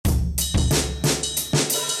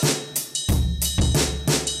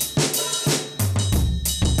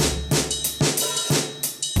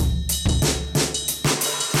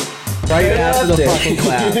Right after the fucking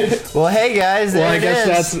clap. Well, hey guys, there Well, I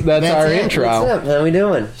guess that's our it. intro. What's up? How we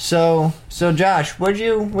doing? So Josh, what'd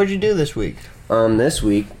you do this week? This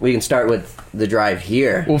week we can start with the drive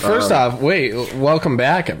here. Well, first off, welcome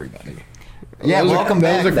back, everybody. Yeah, welcome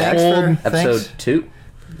back. That was a cold episode 2.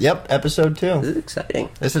 Yep, episode 2. This is exciting.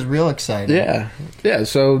 This is real exciting. Yeah.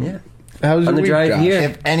 So, how's On your the week, drive Josh? here.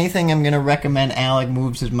 If anything, I'm going to recommend Alec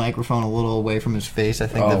moves his microphone a little away from his face. I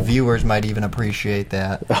think the viewers might even appreciate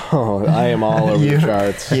that. Oh, I am all over the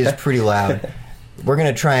charts. He is pretty loud. We're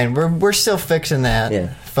going to try and we're still fixing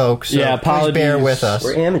that, folks. So please apologies. bear with us.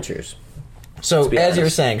 We're amateurs. So, as you were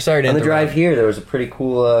saying, sorry to On the interrupt. drive here, there was a pretty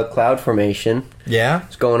cool cloud formation. Yeah?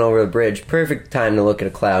 It's going over the bridge. Perfect time to look at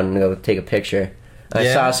a cloud and go take a picture. I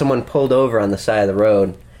saw someone pulled over on the side of the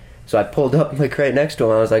road. So I pulled up like right next to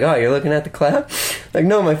him. I was like, "Oh, you're looking at the cloud?" Like,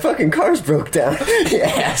 "No, my fucking car's broke down." You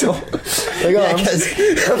asshole. Like, "Oh,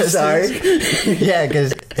 I'm sorry." Yeah,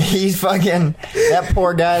 because he's fucking that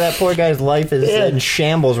poor guy. That poor guy's life is in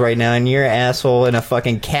shambles right now, and your asshole in a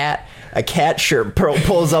fucking cat shirt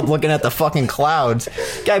pulls up looking at the fucking clouds.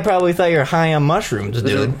 Guy probably thought you're high on mushrooms,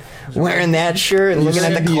 dude. Wearing that shirt and looking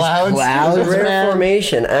at the clouds. It's a rare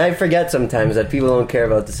formation. I forget sometimes that people don't care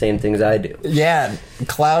about the same things I do. Yeah,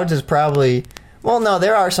 clouds is probably. Well, no,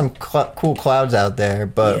 there are some cool clouds out there,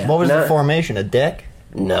 but what was the formation? A dick?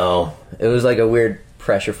 No, it was like a weird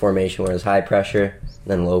pressure formation where it was high pressure,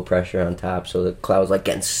 then low pressure on top, so the cloud was like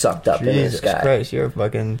getting sucked up into the Jesus sky. Christ, you're a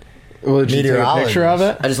fucking Well, did you take a picture of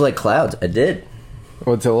it? I just like clouds. I did.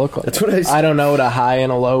 What's it look like? That's what I I don't know what a high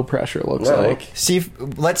and a low pressure looks like.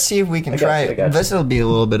 Let's see if we can I got you. This will be a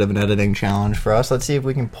little bit of an editing challenge for us. Let's see if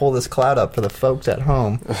we can pull this cloud up for the folks at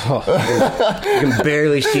home. You can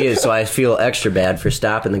barely see it, so I feel extra bad for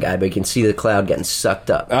stopping the guy, but you can see the cloud getting sucked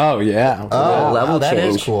up. Oh, yeah. Oh, level that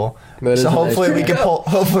is change. cool. That is So nice. hopefully we can pull.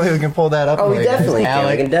 Hopefully we can pull that up. Oh, we later. definitely can.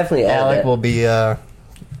 We can definitely add Alec that. will be.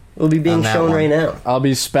 It'll be being on that shown one. right now. I'll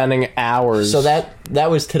be spending hours. So that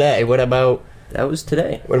was today. What about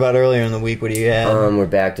today. earlier in the week? What do you have? We're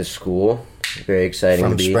back to school. Very exciting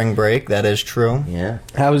From to be. spring break. That is true. Yeah.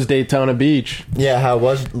 How was Daytona Beach? Yeah. How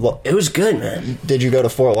was? It was good, man. Did you go to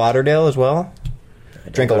Fort Lauderdale as well?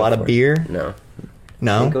 Drink a lot of beer? No.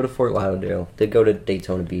 No. Didn't go to Fort Lauderdale. Did go to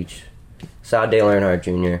Daytona Beach. Saw Dale Earnhardt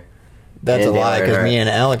Jr. That's a And lie, because Earnhardt. me and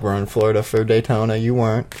Alec were in Florida for Daytona. You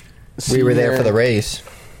weren't. We were there for the race.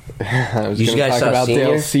 I was You going to guys talk saw about Senior?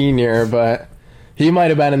 Dale Senior, but he might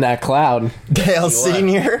have been in that cloud. Dale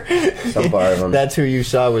Senior. Some part of him. That's who you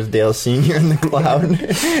saw was Dale Senior in the cloud.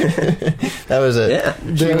 That was it. Yeah.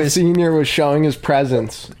 Dale Senior was showing his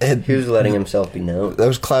presence. He was letting himself be known.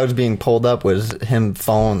 Those clouds being pulled up was him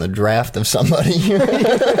following the draft of somebody. He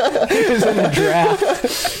was in the draft.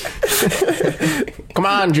 Come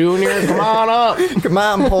on, Junior. Come on up. Come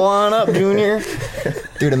on, pull on up, Junior.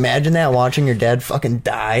 Dude, imagine that, watching your dad fucking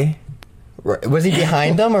die. Was he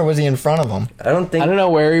behind him or was he in front of him? I don't know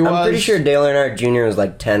where he was. I'm pretty sure Dale Earnhardt Jr. was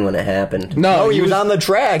like 10 when it happened. No, Oh, he was on the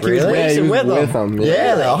track. He was Really? racing Yeah, he was with with him. him.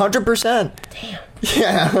 Yeah, Really? 100%. Damn.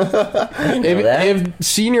 Yeah. If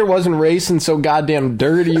Senior wasn't racing so goddamn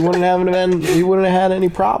dirty, he wouldn't have had any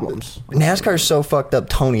problems. NASCAR's so fucked up.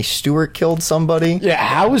 Tony Stewart killed somebody. Yeah,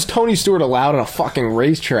 how was Tony Stewart allowed on a fucking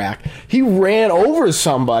racetrack? He ran over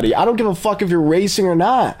somebody. I don't give a fuck if you're racing or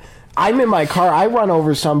not. I'm in my car, I run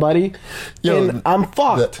over somebody, and I'm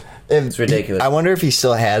fucked. It's ridiculous. I wonder if he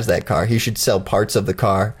still has that car. He should sell parts of the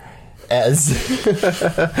car.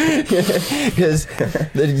 Because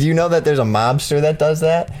you know that there's a mobster that does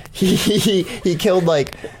that. He killed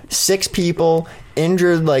like 6 people,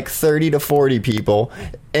 injured like 30 to 40 people,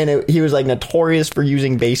 and he was like notorious for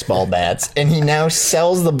using baseball bats. And he now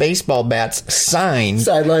sells the baseball bats signed,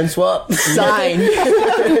 Sideline swap.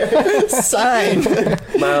 signed.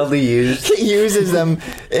 Mildly used. He uses them,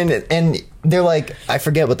 and they're like, I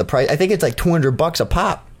forget what the price. I think it's like $200 a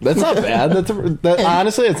pop. That's not bad.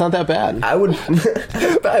 Honestly, it's not that bad. I would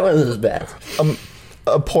buy one of those bats.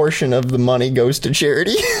 A portion of the money goes to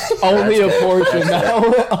charity. Only a portion.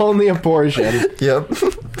 Only a portion. Yep.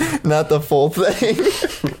 Not the full thing.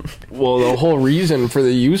 Well, the whole reason for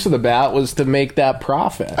the use of the bat was to make that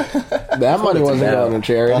profit. That money wasn't going to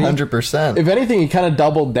charity. 100%. If anything, he kind of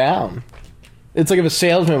doubled down. It's like if a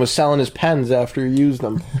salesman was selling his pens after he used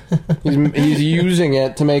them. He's using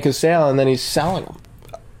it to make a sale, and then he's selling them.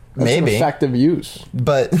 That's Maybe. an effective use.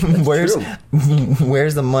 But where's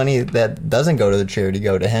the money that doesn't go to the charity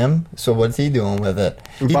go to him? So what's he doing with it?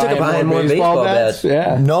 He took a Buying more baseball bats.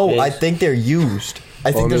 Yeah. No, Yes. I think they're used.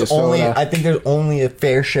 I think there's only a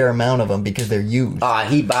fair share amount of them because they're used.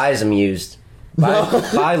 He buys them used.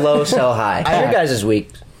 Buy low, sell high. Your guys' week.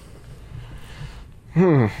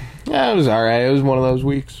 Yeah, it was all right. It was one of those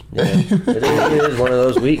weeks. Yeah, it is one of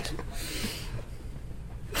those weeks.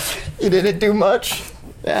 You didn't do much?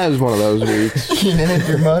 Yeah, it was one of those weeks. You didn't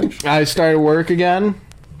do much? I started work again.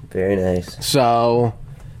 Very nice. So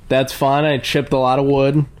that's fun. I chipped a lot of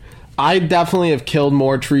wood. I definitely have killed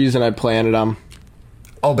more trees than I planted them.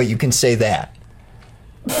 Oh, but you can say that.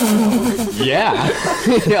 Yeah.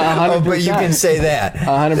 100%. Oh, but you can say that.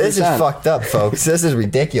 100%. This is fucked up, folks. This is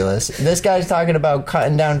ridiculous. This guy's talking about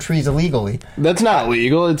cutting down trees illegally. That's not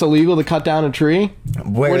legal. It's illegal to cut down a tree.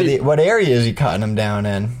 What area is he cutting them down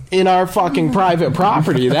in? In our fucking private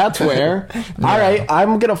property. That's where. No. All right,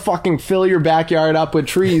 I'm going to fucking fill your backyard up with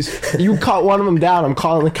trees. You cut one of them down, I'm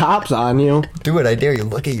calling the cops on you. Do it, I dare you.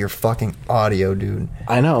 Look at your fucking audio, dude.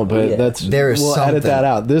 I know, but we'll edit that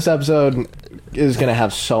out. This episode is gonna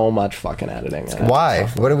have so much fucking editing. Why?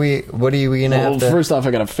 What are we gonna have to... First off,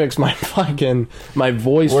 I gotta fix my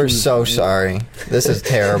voice. We're so sorry. This is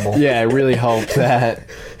terrible. Yeah, I really hope that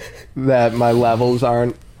my levels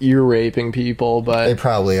aren't ear raping people, but they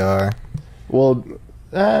probably are. We'll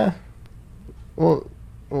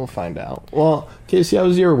find out. Well, Casey, how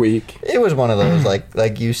was your week? It was one of those,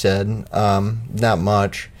 like you said, not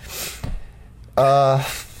much.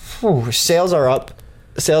 Sales are up.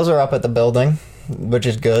 Sales are up at the building, which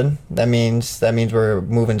is good. That means we're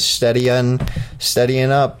moving steadying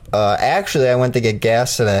up. Actually, I went to get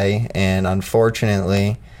gas today, and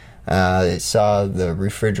unfortunately, I saw the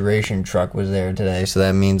refrigeration truck was there today. So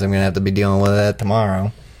that means I'm gonna have to be dealing with that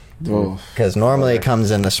tomorrow. Because normally it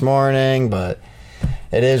comes in this morning, but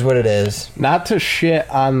it is what it is. Not to shit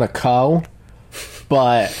on the co,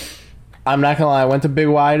 but I'm not gonna lie. I went to Big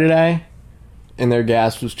Y today, and their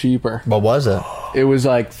gas was cheaper. What was it? It was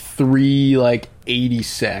like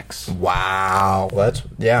 $3.86. Wow,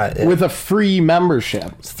 with a free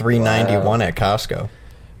membership. It's $3.91 at Costco.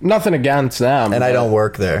 Nothing against them, and I don't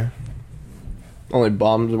work there. Only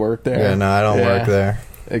bums work there. Yeah, no, I don't work there.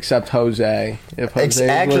 Except Jose. If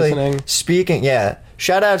Jose is listening. Speaking,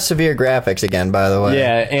 shout out Severe Graphics again, by the way.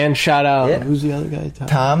 Yeah, and shout out, who's the other guy?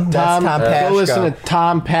 Tom? That's Tom Pashko. Go listen to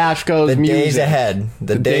Tom Pashko's music. Days ahead.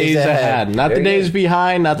 The days ahead. Not the days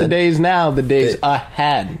behind, not the days now, the days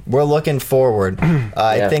ahead. We're looking forward.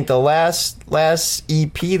 I think the last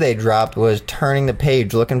EP they dropped was Turning the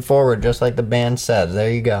Page, looking forward, just like the band says.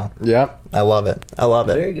 There you go. Yep. I love it.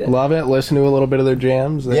 Very good. Love it. Listen to a little bit of their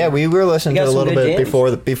jams. Yeah, we were listening to a little bit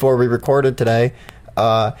before we recorded today.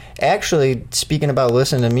 Actually, speaking about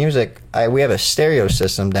listening to music, we have a stereo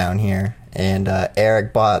system down here, and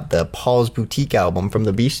Eric bought the Paul's Boutique album from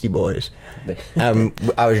the Beastie Boys. I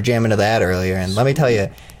was jamming to that earlier, and let me tell you,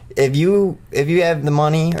 if you have the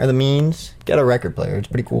money or the means, get a record player. It's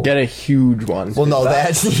pretty cool. Get a huge one. Well, no,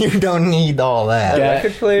 you don't need all that.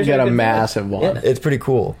 Get a massive one. Yeah. It's pretty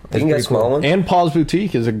cool. You can get a small one. And Paul's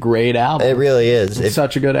Boutique is a great album. It really is. It's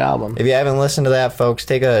such a good album. If you haven't listened to that, folks,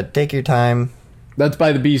 take your time. That's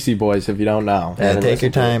by the Beastie Boys, if you don't know. Yeah, take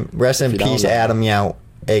your time. Rest in peace, Adam Yount,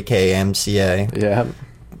 a.k.a. MCA. Yeah.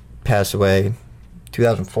 Passed away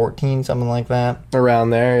 2014, something like that. Around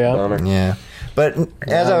there, yeah. Yeah. But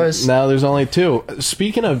now there's only two.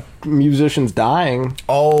 Speaking of musicians dying.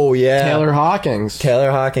 Oh, yeah. Taylor Hawkins,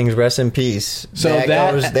 rest in peace. So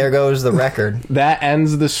there goes the record. That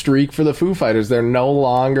ends the streak for the Foo Fighters. They're no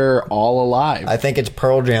longer all alive. I think it's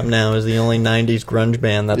Pearl Jam now is the only 90s grunge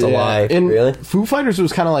band that's alive. And really? Foo Fighters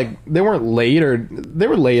was kind of like, they were later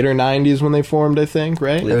 90s when they formed, I think,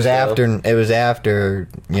 right? It was after,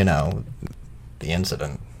 the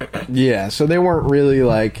incident. Yeah, so they weren't really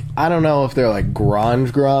like, I don't know if they're like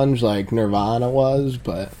grunge like Nirvana was,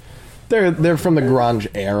 but they're from the grunge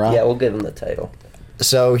era. Yeah, we'll give them the title.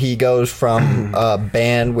 So he goes from a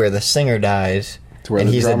band where the singer dies, and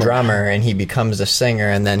he's a drummer, and he becomes a singer,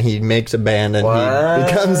 and then he makes a band, and he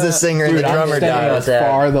becomes the singer, and the drummer dies.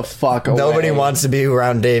 Far the fuck away. Nobody wants to be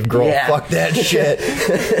around Dave Grohl. Yeah. Fuck that shit.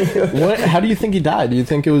 How do you think he died? Do you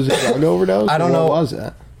think it was a drug overdose? I don't know. What was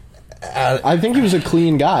it? I think he was a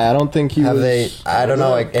clean guy. I don't think he was... I don't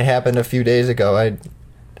know. It happened a few days ago.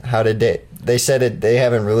 How did they said it? They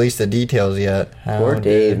haven't released the details yet. Poor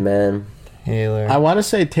Dave, man. Taylor. I want to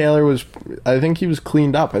say Taylor was... I think he was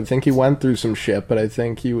cleaned up. I think he went through some shit, but I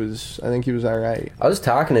think he was all right. I was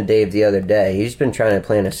talking to Dave the other day. He's been trying to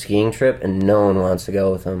plan a skiing trip, and no one wants to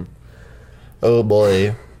go with him. Oh,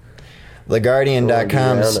 boy.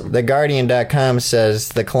 TheGuardian.com says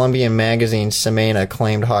the Colombian magazine Semana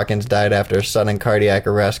claimed Hawkins died after a sudden cardiac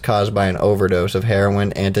arrest caused by an overdose of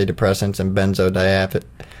heroin, antidepressants, and benzodiazepines.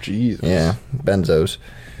 Jesus. Yeah, benzos.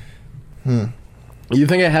 You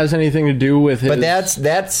think it has anything to do with his... But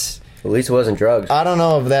that's At least it wasn't drugs. I don't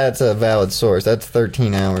know if that's a valid source. That's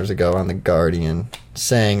 13 hours ago on The Guardian,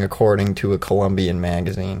 saying according to a Colombian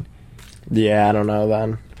magazine. Yeah, I don't know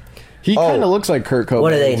then. He kind of looks like Kurt Cobain.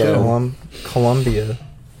 What do they know? Colombia.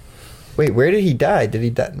 Wait, where did he die? Did he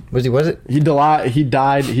die? Was it? He died in he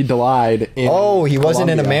wasn't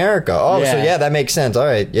in Colombia. America. Oh, so yeah, that makes sense. All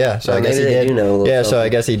right, yeah. So I guess he did. So I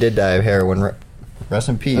guess he did die of heroin. Rest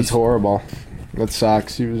in peace. That's horrible. That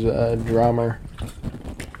sucks. He was a drummer.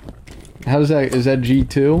 How's that? Is that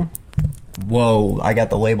G2? Whoa, I got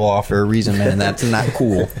the label off for a reason, man. That's not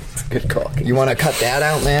cool. Good call. You want to cut that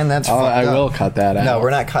out, man? That's I will cut that out. No, we're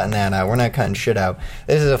not cutting that out. We're not cutting shit out.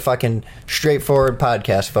 This is a fucking straightforward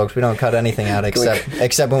podcast, folks. We don't cut anything out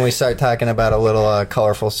except when we start talking about a little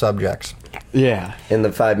colorful subjects. Yeah. In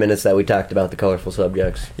the 5 minutes that we talked about the colorful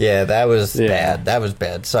subjects. Yeah, that was bad. That was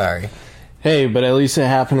bad. Sorry. Hey, but at least it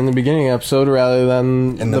happened in the beginning of the episode rather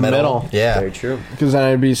than in the middle. Yeah. Very true. Because then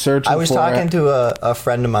I'd be searching for I was talking to a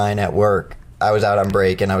friend of mine at work. I was out on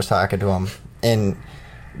break, and I was talking to him. And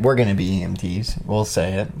we're going to be EMTs. We'll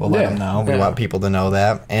say it. We'll let them know. We want people to know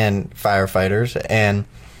that. And firefighters. And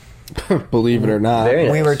believe it or not. Very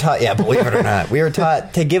nice. we were taught, believe it or not, we were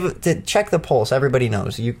taught to check the pulse. Everybody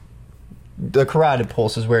knows. The carotid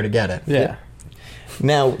pulse is where to get it. Yeah.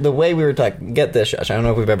 Now, the way we were talking, get this, Josh, I don't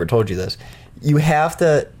know if we've ever told you this. You have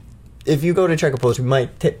to, if you go to check a pulse, you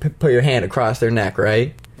might put your hand across their neck,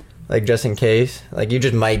 right? Like, just in case. Like, you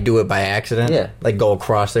just might do it by accident. Yeah. Like, go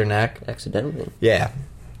across their neck. Accidentally. Yeah.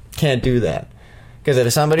 Can't do that. Because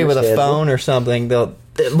if somebody with a phone or something,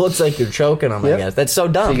 it looks like you're choking them, I guess. That's so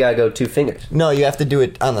dumb. So you gotta go 2 fingers. No, you have to do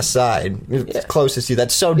it on the side. It's closest to you.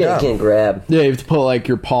 That's so dumb. Yeah, you can't grab. Yeah, you have to put, like,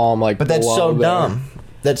 your palm, like, But that's so dumb.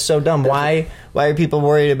 That's so dumb. Why are people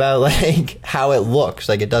worried about, like, how it looks?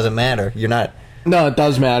 Like, it doesn't matter. You're not... No, it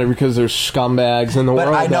does matter because there's scumbags in the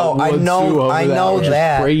world. I know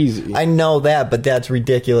that. Crazy. I know that, but that's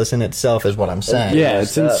ridiculous in itself, is what I'm saying. Yeah,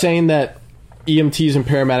 it's insane that EMTs and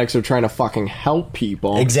paramedics are trying to fucking help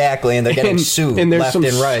people. Exactly, and they're getting sued left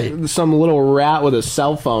and right. Some little rat with a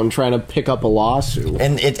cell phone trying to pick up a lawsuit.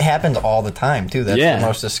 And it happens all the time, too. That's the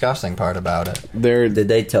most disgusting part about it. Did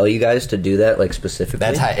they tell you guys to do that, like, specifically?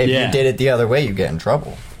 That's how, if you did it the other way, you get in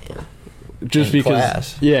trouble. Just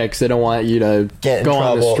because, because they don't want you to go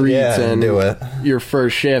on the streets and do it. Your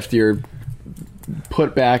first shift, you're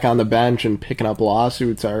put back on the bench and picking up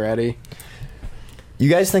lawsuits already. You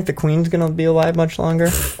guys think the Queen's gonna be alive much longer?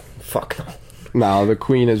 Fuck no. No, the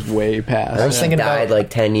Queen is way past. I was thinking died like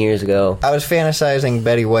 10 years ago. I was fantasizing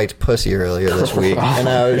Betty White's pussy earlier this week, and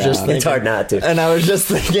I was just thinking, it's hard not to. And I was just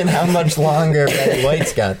thinking how much longer Betty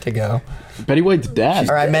White's got to go. Betty White's dead.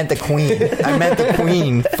 Or I meant the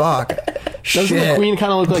Queen. Fuck. Doesn't the Queen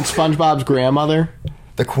kind of look like SpongeBob's grandmother?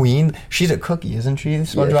 The Queen? She's a cookie, isn't she?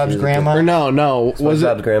 SpongeBob's grandma? Or no.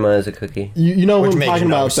 SpongeBob's grandma is a cookie. You know who I'm talking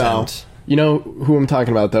about, though. You know who I'm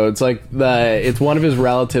talking about, though. It's like it's one of his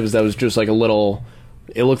relatives that was just like a little.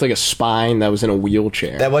 It looked like a spine that was in a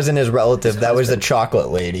wheelchair. That wasn't his relative. That was the chocolate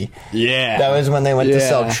lady. Yeah. That was when they went to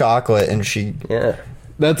sell chocolate, and she. Yeah.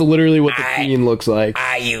 That's literally what the Queen looks like.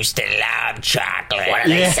 I used to love chocolate. What are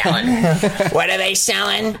they selling? What are they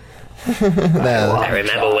selling? I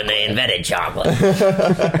remember when they invented chocolate.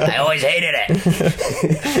 I always hated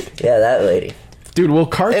it. Yeah, that lady. Dude, well,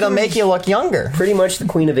 cartoons... It'll make you look younger. Pretty much the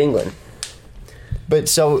Queen of England. But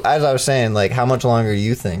so, as I was saying, like, how much longer do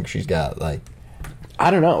you think she's got? Like,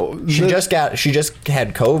 I don't know. She just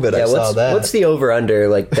had COVID. I saw that. What's the over-under,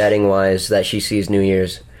 like, betting-wise, that she sees New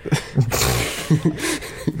Year's?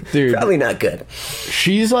 Dude, probably not good.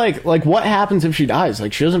 She's like what happens if she dies?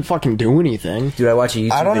 Like, she doesn't fucking do anything. Dude, I watched a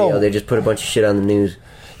YouTube video. They just put a bunch of shit on the news.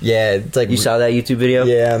 Yeah, it's like, you saw that YouTube video?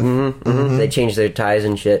 Yeah. They changed their ties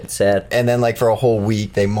and shit. It's sad. And then, like, for a whole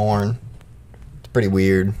week they mourn. It's pretty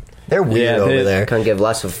weird. They're weird over there. Couldn't give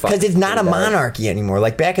less of a fuck. Because it's not a monarchy anymore.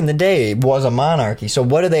 Like, back in the day, it was a monarchy. So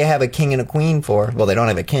what do they have a king and a queen for? Well, they don't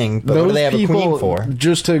have a king, but what do they have a queen for?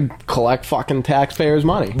 Just to collect fucking taxpayers'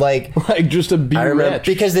 money. Like just to be rich.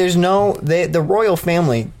 Because there's the royal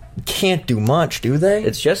family can't do much, do they?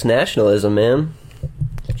 It's just nationalism, man.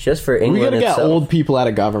 It's just for England We gotta itself. get old people out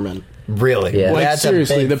of government. Really? Yeah. Like, that's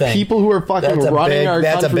seriously, the people who are fucking running our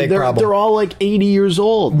country, they're all like 80 years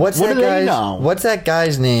old. What do they know? What's that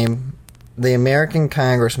guy's name? The American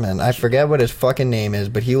congressman. I forget what his fucking name is,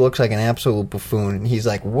 but he looks like an absolute buffoon. He's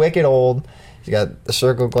like wicked old. He's got the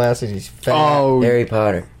circle glasses. He's fat. Oh, Harry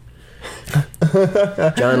Potter.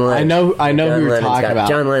 John Lennon. I know who you're talking about.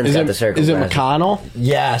 John Lennon's got the circle. Is it glasses. McConnell?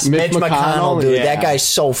 Yes, Mitch Mitch McConnell, dude. yeah. That guy's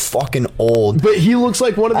so fucking old. But he looks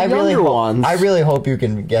like one of the younger ones. I really hope you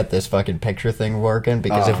can get this fucking picture thing working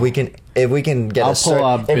because if we can get I'll pull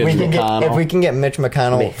up Mitch McConnell. if we can get Mitch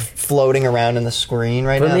McConnell floating around in the screen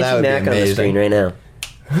right now, that would be Mac on the screen amazing.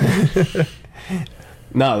 right now.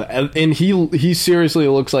 No, and he seriously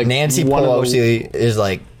looks like Nancy one of the- Pelosi is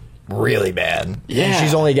like really bad. Yeah. And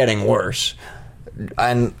she's only getting worse.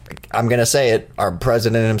 And I'm gonna say it, our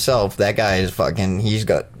president himself, that guy is fucking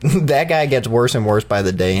that guy gets worse and worse by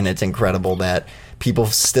the day, and it's incredible that people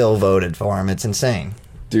still voted for him. It's insane.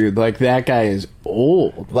 Dude, like that guy is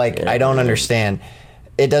old. Like I don't understand.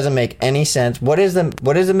 It doesn't make any sense. What is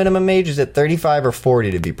the minimum age? Is it 35 or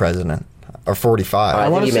 40 to be president? Or 45? I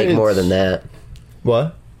think you make more than that.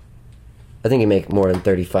 What? I think you make more than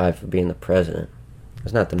 35 for being the president.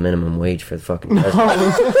 That's not the minimum wage for the fucking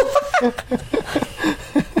president.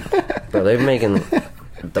 Bro, they're making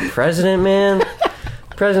the president, man.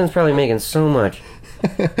 The president's probably making so much.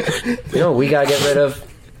 You know what we gotta get rid of?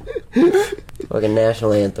 Like a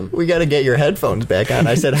national anthem. We got to get your headphones back on.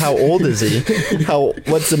 I said, how old is he?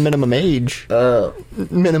 What's the minimum age?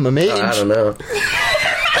 Minimum age? I don't know.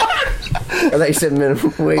 I thought you said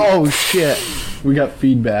minimum wage. Oh shit, we got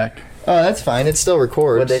feedback. Oh, that's fine. It still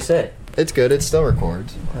records. What'd they say? It's good. It still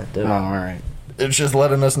records. Oh, all right. It's just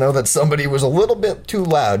letting us know that somebody was a little bit too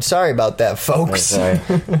loud. Sorry about that, folks. Oh, sorry.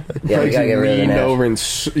 Yeah, we gotta get rid of the leaned national. over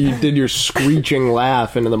and you did your screeching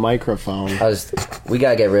laugh into the microphone. We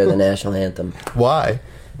gotta get rid of the national anthem. Why?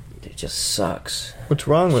 It just sucks. What's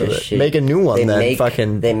wrong with Just it? shit. Make a new one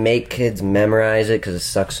then. They make kids memorize it because it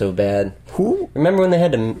sucks so bad. Who? Remember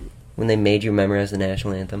when they made you memorize the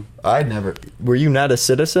national anthem? I never. Were you not a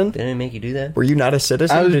citizen? They didn't make you do that. Were you not a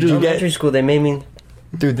citizen? I was Did just- you Elementary school, they made me.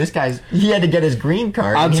 Dude, this guy's. He had to get his green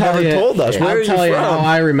card. I'll and he tell never you. told us. Where I'll are you tell you how from?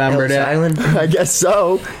 I remembered Ellis it. Island. I guess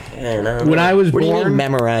so. Man, I don't When know. I was What do you mean born,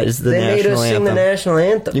 memorize the They made national us sing anthem? the national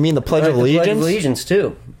anthem. You mean the Pledge of The Pledge of Allegiance? Allegiance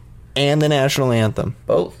too. And the national anthem.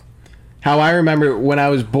 Both. how I remember when I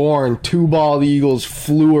was born, two bald eagles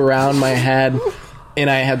flew around my head, and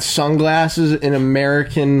I had sunglasses, an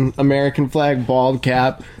American flag bald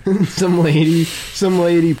cap. some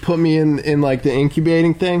lady put me in like the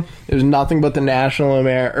incubating thing. It was nothing but the national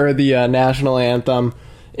anthem,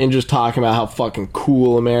 and just talking about how fucking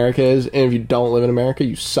cool America is. And if you don't live in America,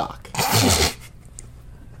 you suck.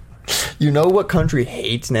 You know what country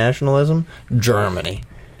hates nationalism? Germany.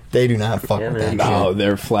 They do not fuck with that No, shit.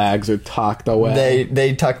 their flags are tucked away.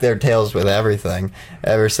 They tuck their tails with everything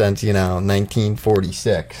ever since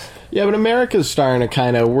 1946. Yeah, but America's starting to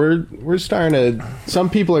kind of we're starting to. Some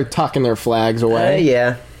people are tucking their flags away.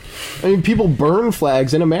 Yeah. I mean, people burn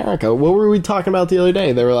flags in America. What were we talking about the other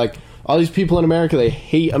day? They were like, all these people in America, they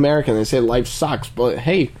hate America. And they say life sucks. But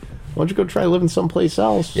hey, why don't you go try living someplace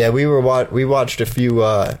else? Yeah, we watched a few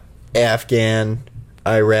Afghan,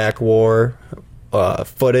 Iraq war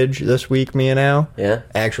footage this week, me and Al. Yeah.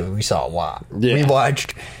 Actually, we saw a lot. Yeah. We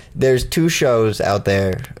watched. There's two shows out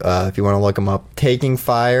there, if you want to look them up: Taking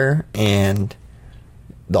Fire and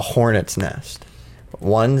The Hornet's Nest.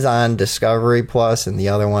 One's on Discovery Plus, and the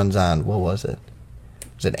other one's on, what was it?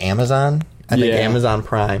 Was it Amazon? I think Yeah. Amazon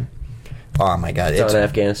Prime. Oh my god, It's on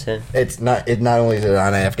Afghanistan. it's not. It not only is it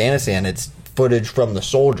on Afghanistan, it's footage from the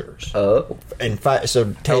soldiers. Oh. And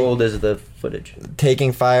How old is the footage?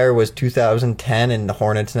 Taking Fire was 2010, and The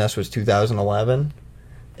Hornet's Nest was 2011.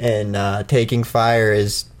 And Taking Fire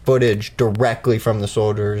is footage directly from the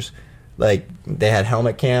soldiers. Like, they had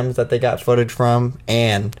helmet cams that they got footage from,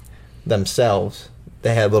 and themselves.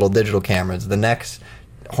 They had little digital cameras. The next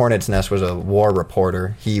Hornet's Nest was a war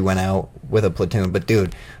reporter. He went out with a platoon. But,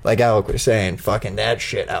 dude, like Alec was saying, fucking that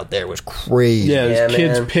shit out there was crazy. Yeah, there's Yeah,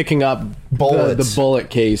 kids man. picking up Bullets. the bullet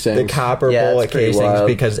casings. The copper Yeah, it's bullet pretty casings wild.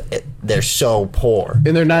 because they're so poor.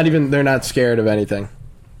 And they're not scared of anything.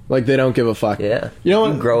 Like, they don't give a fuck. Yeah. You know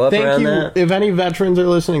You what? grow up thank around you. that. If any veterans are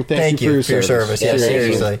listening, thank you for your service. Yeah, Seriously.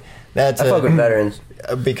 seriously. That's I fuck with veterans.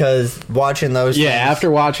 because watching those Yeah, things,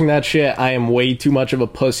 after watching that shit, I am way too much of a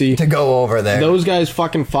pussy. to go over there Those guys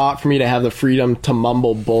fucking fought for me to have the freedom to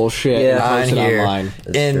mumble bullshit Yeah, and on post it here. online.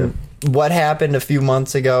 That's And what happened a few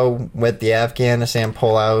months ago with the Afghanistan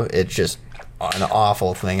pullout, it's just an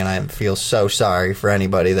awful thing, and I feel so sorry for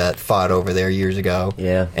anybody that fought over there years ago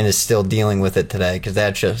Yeah. and is still dealing with it today, because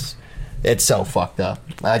that's just, it's so fucked up.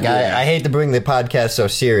 Like, I hate to bring the podcast so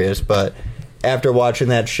serious, but after watching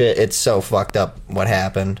that shit, it's so fucked up what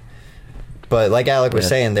happened. But like Alec was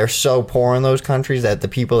saying, they're so poor in those countries that the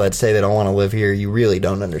people that say they don't want to live here, you really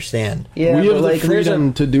don't understand. Yeah, we but, have like, the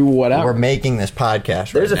freedom to do whatever. We're making this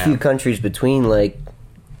podcast There's right a now. few countries between, like,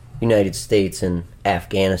 United States and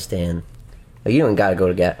Afghanistan. Like, you don't gotta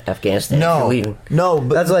go to Afghanistan. If you're leaving. No,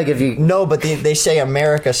 but that's like if you. No, but they say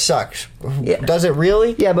America sucks. Yeah. Does it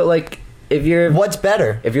really? Yeah, but like if you're. What's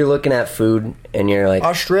better? If you're looking at food and you're like,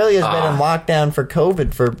 Australia's been in lockdown for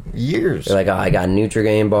COVID for years. You're like, oh, I got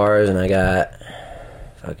Nutri-Grain bars and I got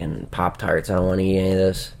fucking Pop-Tarts. I don't want to eat any of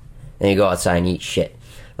this. And you go outside and eat shit.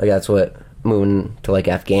 Like that's what moving to like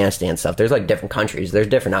Afghanistan stuff. There's like different countries. There's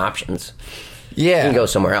different options. Yeah. You can go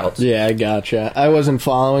somewhere else. Yeah, I gotcha. I wasn't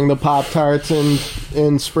following the Pop-Tarts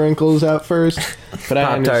and sprinkles at first, but I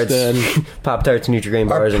understood. Pop-Tarts, Nutri-Grain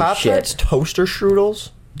bars, and Pop-Tarts shit. Toaster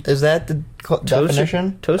strudels? Is that the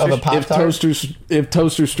definition of a Pop-Tart? If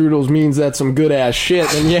toaster strudels means that's some good-ass shit,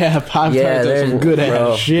 then yeah, Pop-Tarts are some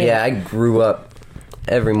good-ass shit. Yeah, I grew up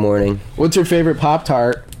every morning. What's your favorite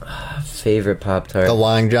Pop-Tart? Favorite Pop-Tart? The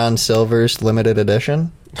Long John Silver's limited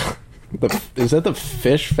edition. Is that the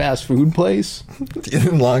fish fast food place?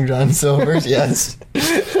 Long John Silver's, yes. Where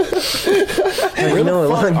the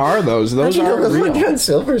fuck are those? Those aren't real. Long John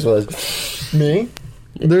Silver's was. Me?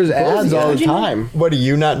 There's ads all the time. What, do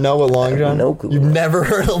you not know what Long John? No clue. You've never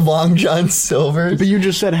heard of Long John Silver's? But you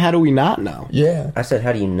just said, how do we not know? Yeah. I said,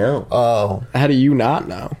 how do you know? Oh. How do you not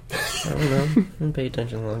know? I don't know. I don't pay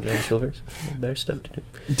attention to Long John Silver's. Better stuff to do.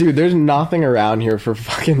 Dude, there's nothing around here for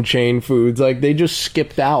fucking chain foods. Like, they just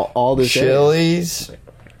skipped out all this. Chili's,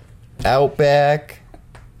 Outback,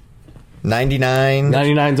 99.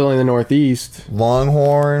 99's only the Northeast.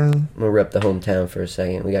 Longhorn. I'm gonna rep the hometown for a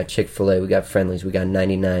second. We got Chick-fil-A, we got Friendly's, we got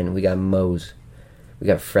 99, we got Moe's, we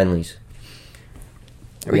got Friendly's.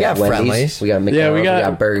 We got Wendy's, Friendly's. we got McDonald's, Yeah, we we got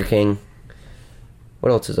got Burger King.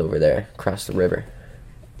 What else is over there across the river?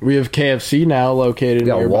 We have KFC now located We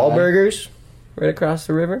got nearby. Wahlburgers right across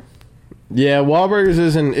the river. Yeah, Wahlburgers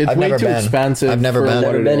isn't. It's I've way never too been. expensive. I've never for been. what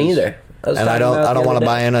Never it been is. either. And I don't want to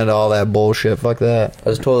buy into all that bullshit. Fuck that. I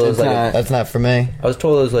was told it was It's like not- That's not for me. I was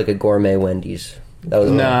told it was like a gourmet Wendy's. That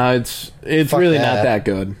was No, it's Fuck really that. not that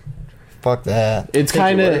good. Fuck that. It's Take your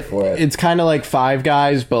kind word of for it. it's kind of like Five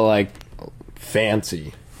Guys, but like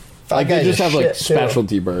fancy. Like they Guys just is have like shit, too.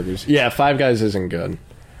 specialty burgers. Yeah, Five Guys isn't good.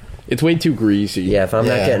 It's way too greasy. Yeah, if I'm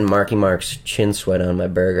Yeah. not getting Marky Mark's chin sweat on my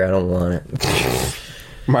burger, I don't want it.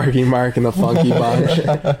 Marky Mark and the Funky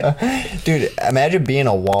Bunch. Dude, imagine being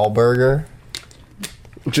a Wahlburger.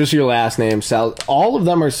 Just your last name. Sal. All of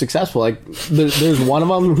them are successful. Like there's one of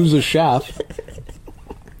them who's a chef.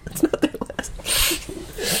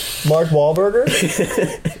 Mark Wahlberger?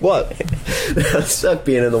 What? That suck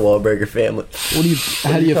being in the Wahlburger family. What do you?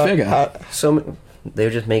 How do you figure? They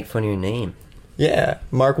would just make fun of your name. Yeah,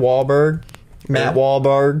 Mark Wahlberg, Matt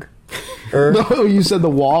Wahlberg. No, you said the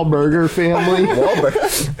Wahlburger family.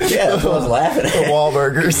 Wahlburger. Yeah, that's what I was laughing at. The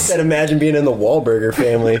Wahlburgers. Said imagine being in the Wahlburger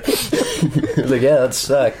family. I was like, yeah, that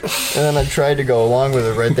suck. And then I tried to go along with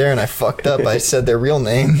it right there, and I fucked up. I said their real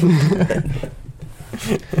name.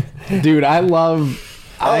 Dude, I love.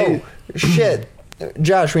 Oh, shit.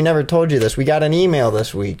 Josh, we never told you this. We got an email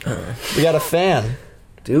this week. We got a fan.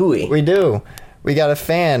 Do we? We do. We got a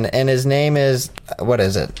fan, and his name is, what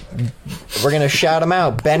is it? We're going to shout him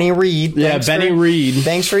out. Benny Reed. Yeah, Benny Reed.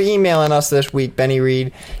 Thanks for emailing us this week, Benny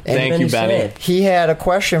Reed. And Thank you, Benny. he had a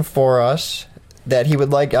question for us that he would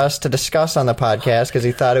like us to discuss on the podcast because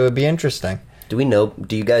he thought it would be interesting. Do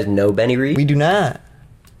you guys know Benny Reed? We do not.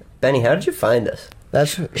 Benny, how did you find us?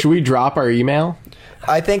 Should we drop our email?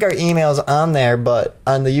 I think our email's on there, but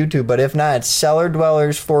on the YouTube. But if not, it's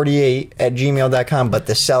cellardwellers48@gmail.com. But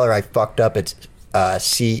the Cellar, I fucked up. It's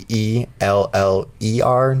CELLER,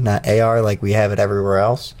 not AR, like we have it everywhere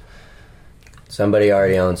else. Somebody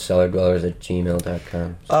already owns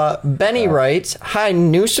cellardwellers@gmail.com. Benny writes, "Hi,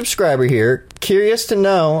 new subscriber here. Curious to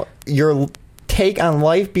know your take on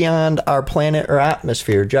life beyond our planet or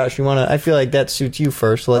atmosphere." Josh, you want to? I feel like that suits you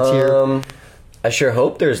first. Let's hear. I sure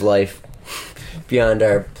hope there's life beyond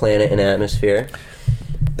our planet and atmosphere.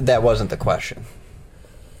 That wasn't the question.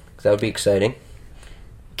 'Cause that would be exciting.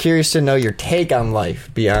 Curious to know your take on life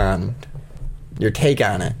beyond your take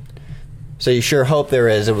on it. So you sure hope there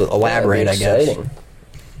is. Elaborate, I guess. Exciting.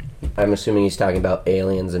 I'm assuming he's talking about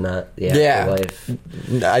aliens and not the afterlife.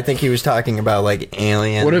 I think he was talking about like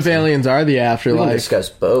aliens. What if aliens are the We can afterlife? discuss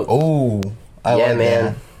both. Oh, I Yeah, like man.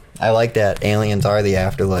 that. I like that. Aliens are the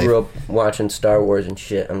afterlife. Grew up watching Star Wars and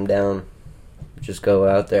shit. I'm down. Just go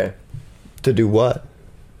out there. To do what?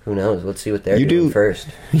 Who knows? Let's see what they're You doing do- first.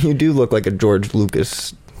 You do look like a George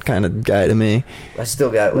Lucas kind of guy to me. I still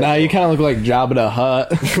got like, Nah, you kind of look like Jabba the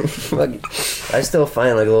Hutt. I still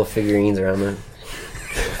find like little figurines around the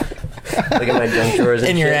Look at my junk drawers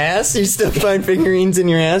and In your shit. ass? You still find figurines in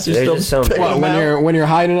your ass? You're There's still just some- picking What, them out? when you're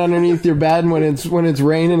hiding underneath your bed when it's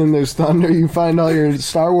raining and there's thunder, you find all your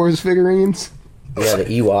Star Wars figurines? Yeah, the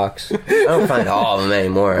Ewoks. I don't find all of them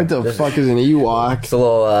anymore. What the Just- fuck is an Ewok? It's a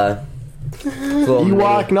little,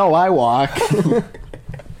 Ewok? No, I walk.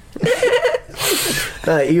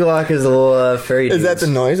 Ewok is a little furry. Is that dudes. the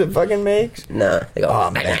noise it fucking makes? No, they go.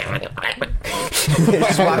 Oh, man.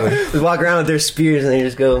 just walk around with their spears and they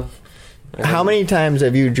just go. How many times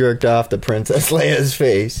have you jerked off to Princess Leia's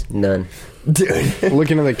face? None. Dude. Look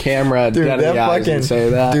into the camera Dude, dead in that the eyes and say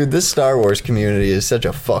that. Dude, this Star Wars community is such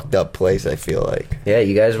a fucked up place, I feel like. Yeah,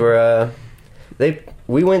 you guys were.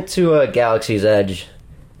 We went to Galaxy's Edge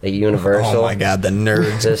at Universal. Oh my god, the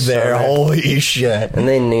nerds This there. summer. Holy shit. And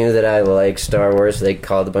they knew that I like Star Wars, so they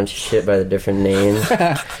called a bunch of shit by the different names.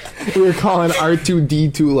 We were calling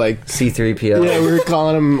R2D2 like... C-3PO. Yeah, we were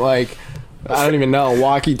calling him like... I don't even know,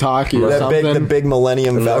 walkie-talkie or something. The big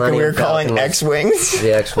Millennium The Falcon we were Millennium calling Falcon was- X-Wings.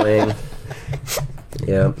 The X-Wing.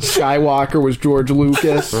 Yeah. Skywalker was George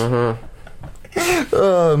Lucas.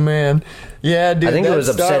 Oh, man. Yeah, dude. I think it that was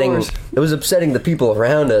Star upsetting. Wars- It was upsetting the people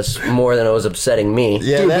around us more than it was upsetting me.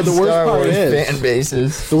 Yeah, Dude, that but the worst Star part Wars is- fan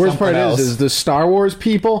bases. The worst part something else. is the Star Wars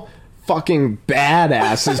people fucking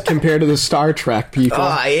badasses compared to the Star Trek people.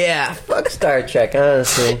 Oh yeah, fuck Star Trek.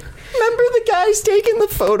 Honestly, Remember the guys taking the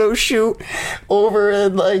photo shoot over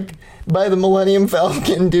at, like, by the Millennium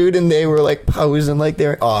Falcon, dude, and they were like posing like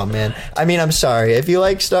they're. Oh man, I mean, I'm sorry if you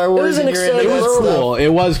like Star Wars. was an and you're into It exciting- that was stuff, cool. It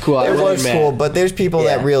was cool. I It really was meant. cool, but there's people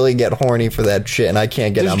that Yeah. really get horny for that shit, and I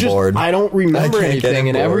can't get There's on just- board. I don't remember I can't get anything,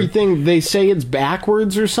 on and board. everything they say it's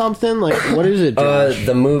backwards or something. Like, what is it, Josh?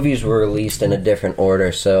 the movies were released in a different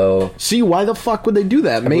order, so See, why the fuck would they do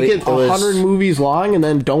that? Make believe it it was- 100 movies long and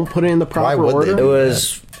then don't put it in the Why proper would they order? it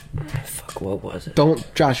was. Fuck, what was it?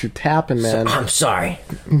 Don't, Josh, you're tapping, man. I'm sorry.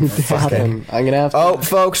 Tapping. I'm gonna have to Oh,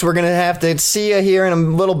 folks, we're gonna have to see you here in a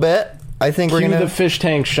little bit. I think we're cue gonna. the fish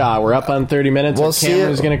tank shot. We're up on 30 minutes. We'll Our see.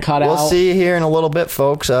 camera's gonna cut We'll out. see you here in a little bit,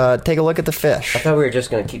 folks. Take a look at the fish. I thought we were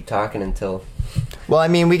just gonna keep talking until. Well, I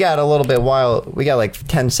mean, we got a little bit while. We got like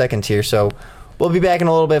 10 seconds here, so we'll be back in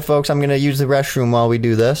a little bit, folks. I'm gonna use the restroom while we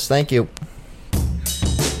do this. Thank you.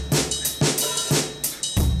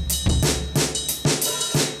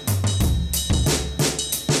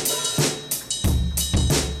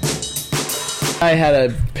 I had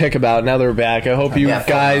a pick about. Now that we're back. I hope you Yeah,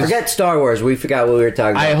 guys. forget Star Wars. We forgot what we were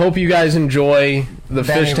talking about. I hope you guys enjoy the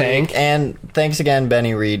Benny fish tank. Reed. And thanks again,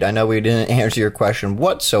 Benny Reed. I know we didn't answer your question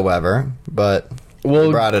whatsoever, but we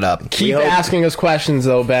brought it up. Keep hope- asking us questions,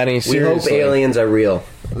 though, Benny. we Seriously. hope aliens are real,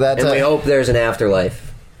 That's and we a- hope there's an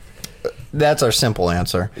afterlife. That's our simple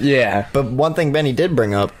answer. Yeah. But one thing Benny did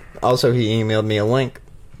bring up, also he emailed me a link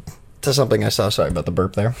to something I saw. Sorry about the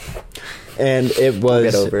burp there. And it was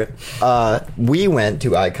Get over it. We went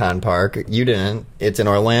to Icon Park. You didn't. It's in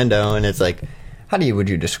Orlando, and it's like, would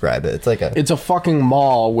you describe it? It's like It's a fucking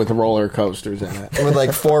mall with roller coasters in it. with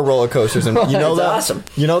like 4 roller coasters, and you know It's that awesome.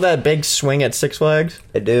 You know that big swing at Six Flags?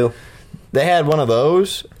 I do. They had one of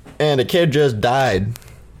those, and a kid just died.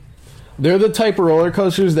 They're the type of roller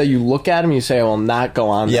coasters that you look at them and you say, I will not go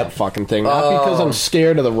on Yep. that fucking thing. Not because I'm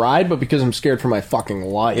scared of the ride, but because I'm scared for my fucking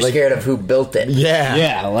life. You're scared of who built it. Yeah,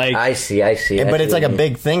 yeah, like... I see. I see. But I it's see like a what you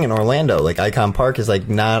big thing in Orlando. Like Icon Park is like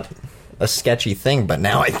not a sketchy thing, but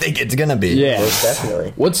now I think it's gonna be. Yeah. mean. Most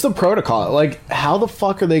definitely. What's the protocol? Like, how the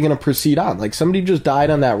fuck are they going to proceed on? Like, somebody just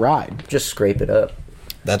died on that ride. Just scrape it up.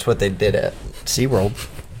 That's what they did at SeaWorld.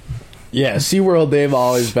 Yeah, SeaWorld, they've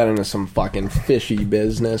always been into some fucking fishy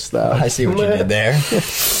business, though. I see what you did there.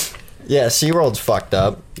 Yeah, SeaWorld's fucked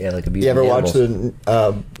up. Yeah, like a You ever watch the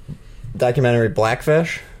documentary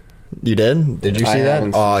Blackfish? You did? Did you I see that?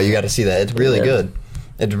 haven't Oh, you got to see that. It's really Yeah. good.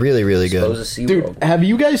 It's really, really good. Dude, have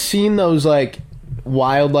you guys seen those, like,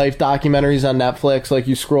 wildlife documentaries on Netflix? Like,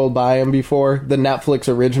 you scrolled by them before? The Netflix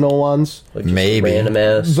original ones? Like just Maybe. random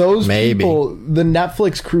ass. Those Maybe. people, the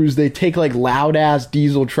Netflix crews, they take, like, loud-ass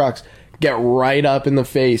diesel trucks, get right up in the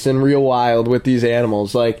face in real wild with these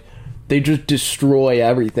animals. Like, they just destroy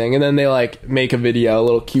everything. And then they, like, make a video, a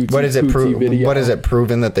little cutesy, What is it? cutesy video. What is it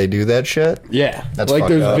proven that they do that shit? Yeah. That's like, fucked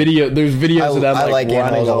there's up. there's videos of them, I like running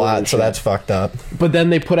animals a over lot, and so shit. that's fucked up. But then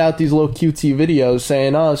they put out these little cutesy videos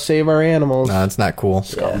saying, "Oh, save our animals." No, it's not cool.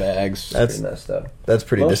 Scumbags. That's Pretty messed up. that's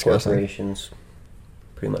pretty Most disgusting. corporations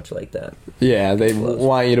pretty much like that. Yeah, they Close.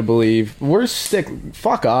 want you to believe.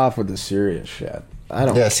 Fuck off with the serious shit. I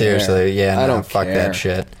don't. Yeah, care. seriously. Yeah, I no, don't fuck care. that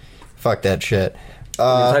shit. Fuck that shit.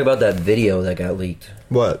 Talk about that video that got leaked.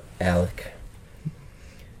 What? Alec.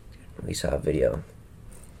 We saw a video.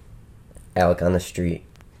 Alec on the street.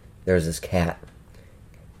 There was this cat.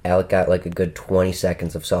 Alec got like a good 20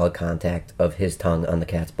 seconds of solid contact of his tongue on the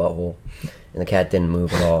cat's butthole, and the cat didn't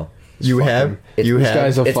move at all. You have? This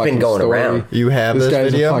guy's a It's fucking been going story. around. You have This this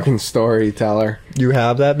guy's video? a fucking storyteller. You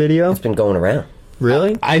have that video? It's been going around.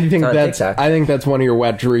 Really? I think on that's TikTok. I think that's one of your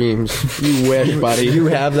wet dreams. You wish, buddy. You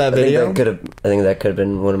have that video? I think that could have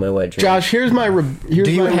been one of my wet dreams. Josh, here's my. Here's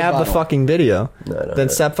Do you my have the rebuttal. fucking video? No, I don't Then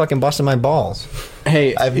have stop fucking busting my balls.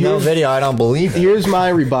 Hey, I have no here's- video. I don't believe it. Here's my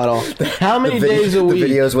rebuttal. How many days a week? The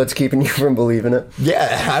video is what's keeping you from believing it.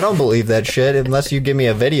 Yeah, I don't believe that shit unless you give me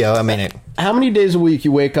a video. I mean, How many days a week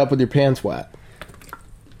you wake up with your pants wet?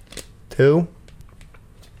 2,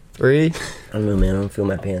 3. I don't know, man. I don't feel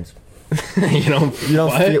my pants. You don't what?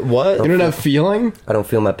 feel what? You don't have feeling? I don't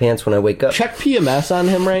feel my pants when I wake up. Check PMS on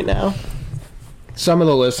him right now. Some of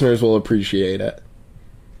the listeners will appreciate it.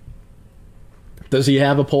 Does he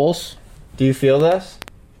have a pulse? Do you feel this?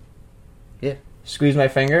 Yeah. Squeeze my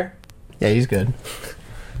finger. Yeah, he's good.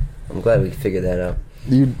 I'm glad we figured that out.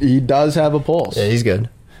 He does have a pulse. Yeah, he's good.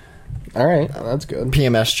 All right, that's good.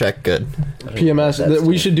 PMS check, good. PMS.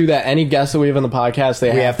 We should do that. Any guests that we have on the podcast,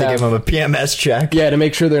 they We have to give him a PMS check. Yeah, to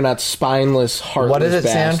make sure they're not spineless, heartless. What does it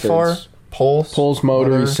stand for? bastards. Pulse,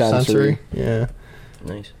 motor, sensory. Yeah,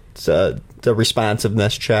 Nice. it's the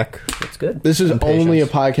responsiveness check. That's good. This is And only a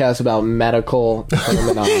patience. podcast about medical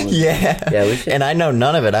terminology. Yeah, Yeah, we should. and I know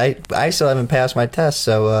none of it. I still haven't passed my test,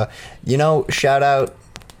 so shout out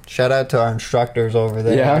to our instructors over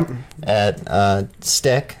there Yeah. at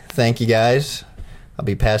Stick. Thank you guys. I'll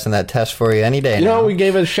be passing that test for you any day. You now. know, we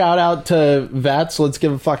gave a shout out to vets. Let's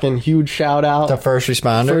give a fucking huge shout out the first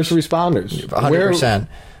responders. First responders. 100%.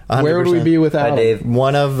 Where would we be without Hi, them? Dave.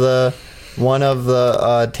 One of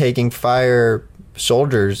the taking fire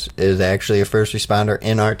soldiers is actually a first responder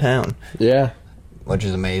in our town, Yeah. which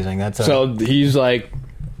is amazing. That's So he's like,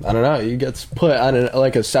 I don't know. He gets put on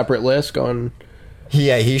a separate list going.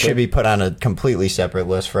 he should be put on a completely separate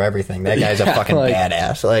list for everything. That guy's a Yeah, fucking like-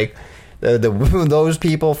 badass. Like those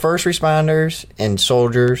people, first responders and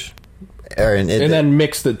soldiers, And then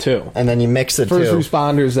mix the two. and then you mix the First two.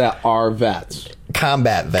 responders that are vets.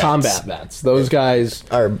 Combat vets Those guys,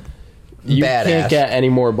 are you badass. can't get any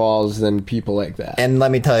more balls than people like that. And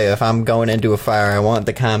let me tell you, if I'm going into a fire, I want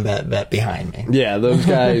the combat vet behind me. Yeah, those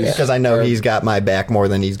guys. Because I know are- he's got my back more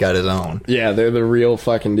than he's got his own. Yeah, they're the real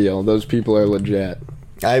fucking deal. Those people are legit.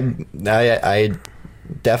 I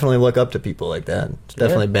definitely look up to people like that. It's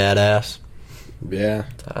definitely badass. Yeah.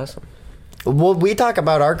 It's awesome. Well, we talk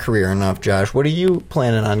about our career enough, Josh. What are you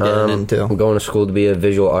planning on getting I'm into? going to school to be a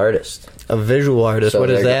visual artist. A visual artist. So What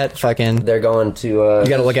is they're- that? Fucking. They're going to You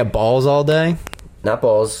got to look at balls all day. not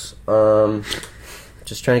balls.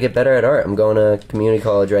 Just trying to get better at art. I'm going to community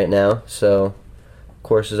college right now, so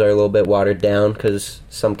courses are a little bit watered down because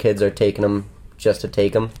some kids are taking them just to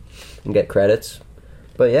take them and get credits.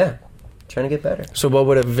 But yeah, trying to get better. So, what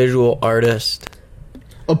would a visual artist?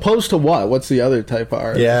 Opposed to what? What's the other type of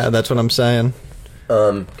art? Yeah, that's what I'm saying.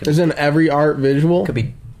 Isn't every art visual? Could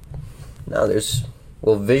be. No, there's.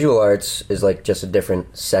 Well, visual arts is like just a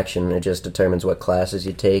different section. It just determines what classes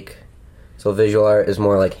you take. So visual art is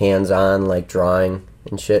more like hands-on, like drawing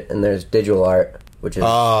and shit. And there's digital art, which is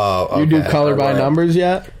Oh, okay. You do color by Online. numbers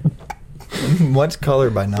yet? What's color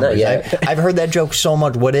by numbers? yet. I've heard that joke so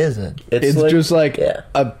much. What is it? It's just like yeah.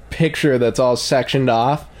 a picture that's all sectioned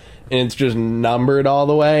off, and it's just numbered all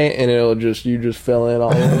the way, and you just fill in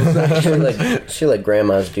all those sections. shit like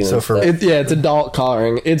grandma's doing. So for- stuff. It's adult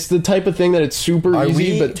coloring. It's the type of thing that it's super Are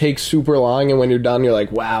easy, we- but takes super long, and when you're done, you're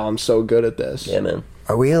like, wow, I'm so good at this. Yeah, man.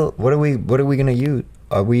 What are we gonna use?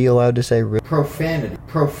 Are we allowed to say profanity?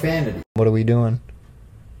 What are we doing?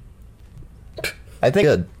 I think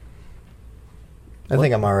good. I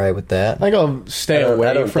think I'm all right with that. I think I'll stay away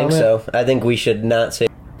I don't from think it. so. I think we should not say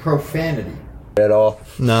Profanity. at all.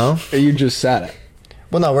 No. You just said it.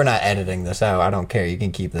 Well, no, we're not editing this out. I don't care. You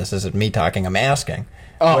can keep this. This is me talking. I'm asking.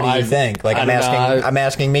 Oh, what do you think? Like I I'm don't know. asking. I'm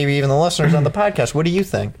asking maybe even the listeners on the podcast. What do you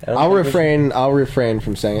think? I don't I'll think we should- refrain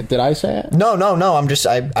from saying it. Did I say it? No. I'm just.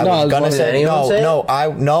 I I was was gonna wondering, say anyone no. say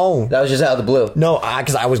it? No. That was just out of the blue. No.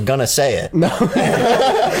 Because I was gonna say it. No,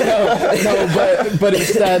 but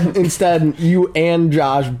instead, you and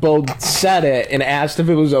Josh both said it and asked if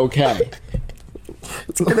it was okay.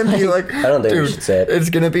 It's gonna be like. I don't think we should say it. It's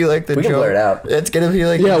gonna be like the. We can Joe- blur it out. It's gonna be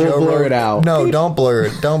like. Yeah, the we'll Joe blur Rogan- it out. No, don't blur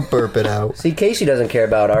it. Don't burp it out. See, Casey doesn't care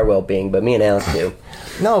about our well-being, but me and Alex do.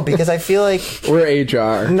 No, because I feel like. We're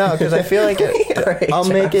HR. No, because I feel like I'll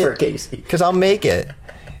make For it. Casey. Because I'll make it.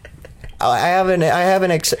 I have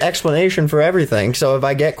an explanation for everything. So if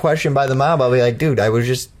I get questioned by the mob, I'll be like, dude, I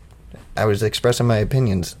was expressing my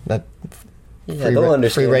opinions. That Yeah, they'll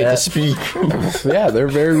understand free right that. to speak. Yeah, they're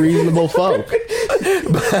very reasonable folk.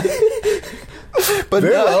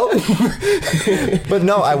 But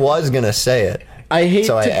no, I was gonna say it. I hate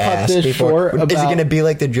to cut this short. Is it gonna be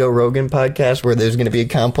like the Joe Rogan podcast where there's gonna be a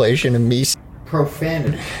compilation of me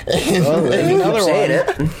profanity? Well, there's another saying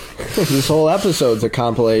one. This whole episode's a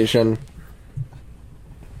compilation.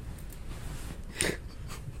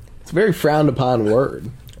 It's a very frowned upon word.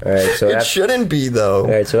 All right, so It shouldn't be though.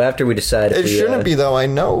 All right, so after we decide, It shouldn't be though. I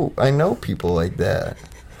know people like that.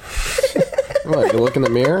 What, you look in the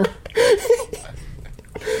mirror?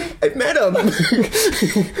 I've met him.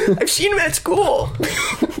 I've seen him at school.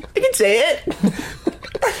 I can say it.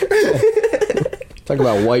 Talk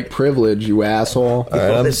about white privilege, you asshole. All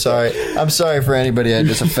right, I'm sorry. I'm sorry for anybody I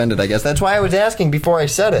just offended. I guess that's why I was asking before I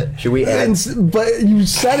said it. Should we add? But you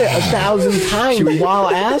said it 1,000 times while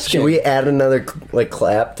asking. Should we add another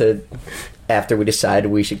clap to after we decide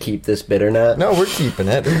we should keep this bit or not? No, we're keeping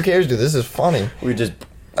it. Who cares, dude? This is funny. We just.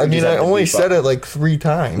 I mean, I only said it like 3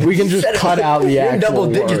 times. We can just cut out the actual double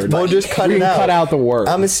digits, word. we'll just cut we it can out. cut out the word.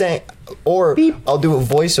 I'm saying, or I'll do a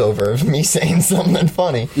voiceover of me saying something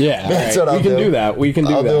funny. Yeah, that's right. what I'll do. We can do that. We can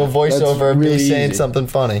do I'll that. do a voiceover of me really saying easy. something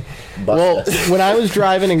funny. Well, when I was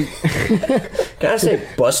driving and Can I say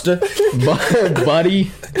Buster?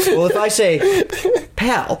 buddy, Well, if I say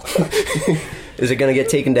pal, is it gonna get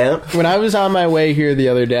taken down? when I was on my way here the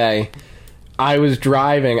other day, I was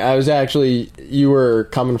driving. You were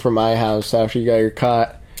coming from my house after you got your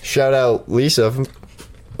cut. Shout out Lisa.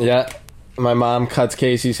 Yeah. My mom cuts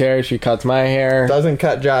Casey's hair. She cuts my hair. Doesn't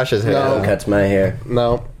cut Josh's hair. No. though. Cuts my hair.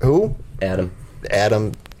 No. Who? Adam.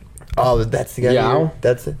 Adam. Oh, that's the guy. Yow?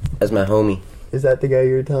 That's it. That's my homie. Is that the guy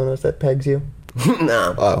you were telling us that pegs you?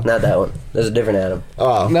 No, Oh. not that one. There's a different Adam.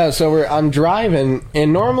 Oh. No, so I'm driving,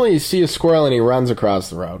 and normally you see a squirrel and he runs across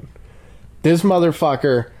the road. This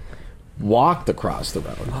motherfucker walked across the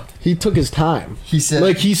road. He took his time. He said-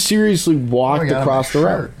 like, he seriously walked Oh my God, across the my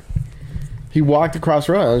road. shirt. He walked across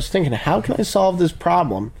the road. I was thinking, how can I solve this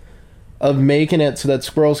problem of making it so that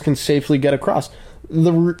squirrels can safely get across?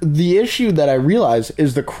 The issue that I realize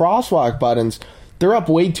is the crosswalk buttons, they're up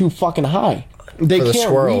way too fucking high. They For the can't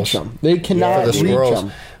squirrels. reach them. They cannot For the reach squirrels.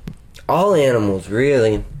 them. All animals,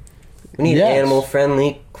 really. We need Yes.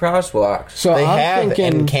 animal-friendly crosswalks. So They I'm have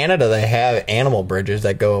thinking in Canada. They have animal bridges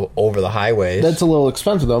that go over the highways. that's a little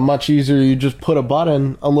expensive though. Much easier. You just put a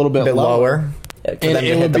button a little bit, a bit lower. Yeah, and them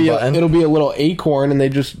to hit the button. it'll be a little acorn, and they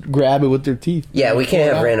just grab it with their teeth. yeah, we can't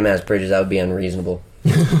have Yeah. random ass bridges. That would be unreasonable.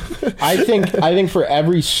 I think for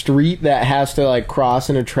every street that has to like cross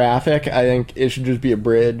into traffic, I think it should just be a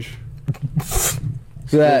bridge.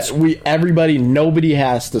 So that nobody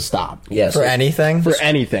has to stop Yes. For anything? for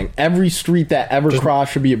anything. Every street that ever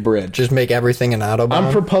crossed should be a bridge. Just make everything an autobahn?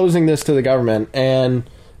 I'm proposing this to the government, and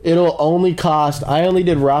it'll only cost. I only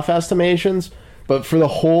did rough estimations, but for the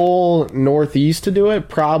whole Northeast to do it,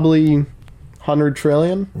 probably 100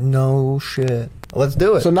 trillion. No shit. Let's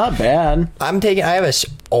do it. So not bad.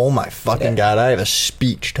 Oh my fucking God, I have a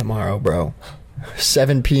speech tomorrow, bro.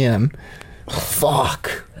 7 p.m.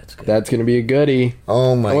 Fuck. That's gonna be a goodie.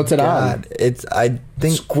 Oh my What's it God. on? I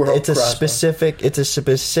think Squirrel it's a crosswalk.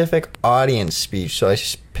 specific audience speech. So I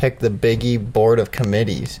picked the Biggie board of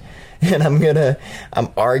committees. And I'm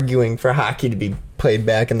arguing for hockey to be played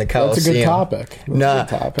back in the Coliseum. That's a good topic. That's a Nah, good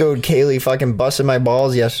topic. dude, Kaylee fucking busted my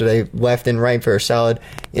balls yesterday, left and right for a solid.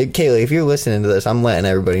 Kaylee, if you're listening to this, I'm letting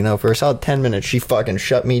everybody know. For a solid 10 minutes, she fucking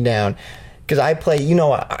shut me down. Because I play, you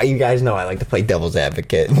guys know I like to play devil's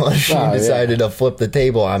advocate. Well, she decided to flip the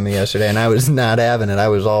table on me yesterday, and I was not having it. I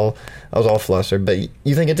was all flustered. But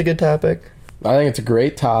you think it's a good topic? I think it's a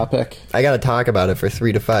great topic. I got to talk about it for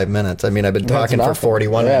 3 to 5 minutes. I mean, I've been talking for Nothing.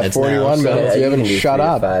 41 minutes 41 now. minutes. Yeah, you you haven't can do shut 3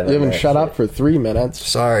 to up. 5 You haven't on shut that up for 3 minutes.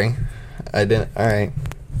 Sorry. I didn't. All right.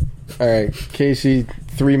 All right, Casey,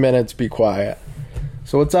 3 minutes. Be quiet.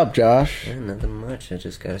 So what's up, Josh? Yeah, nothing much. I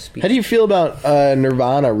just got to speak. How do you feel about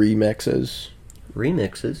Nirvana remixes?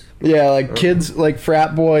 Remixes? Yeah, like kids, like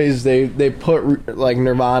frat boys, they put like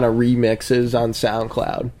Nirvana remixes on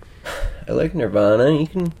SoundCloud. I like Nirvana. You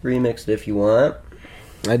can remix it if you want.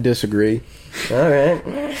 I disagree. All right.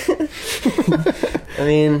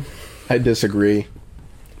 I disagree.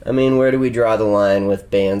 Where do we draw the line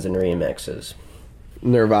with bands and remixes?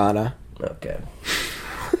 Nirvana. Okay.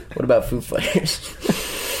 What about Foo Fighters?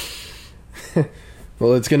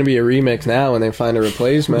 Well, it's going to be a remix now when they find a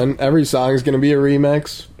replacement. Every song is going to be a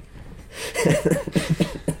remix.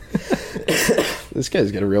 This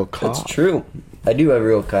guy's got a real cough. That's true. I do have a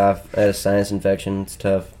real cough. I had a sinus infection. It's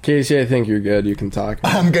tough. Casey, I think you're good. You can talk.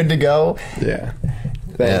 I'm good to go. Yeah.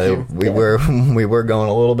 Thank you. We were going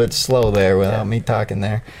a little bit slow there without me talking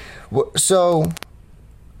there. So,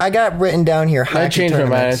 I got written down here. I changed my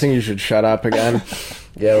mind. I tournaments. think you should shut up again.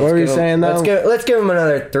 Yeah, What were you saying, though? Let's give him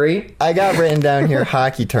another 3. I got written down here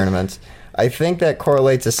hockey tournaments. I think that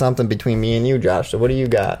correlates to something between me and you, Josh. So what do you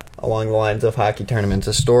got along the lines of hockey tournaments?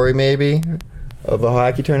 A story, maybe, of a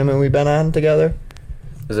hockey tournament we've been on together?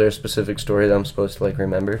 Is there a specific story that I'm supposed to, like,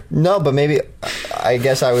 remember? No, but maybe, I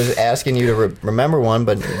guess I was asking you to remember one,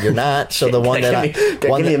 but you're not. So the one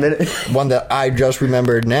one that I just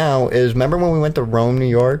remembered now is, remember when we went to Rome, New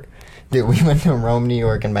York? Dude, we went to Rome, New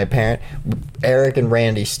York, and Eric and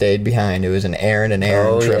Randy stayed behind. It was an Aaron and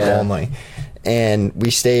Aaron trip only. And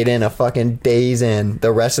we stayed in a fucking Days Inn.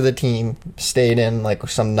 The rest of the team stayed in like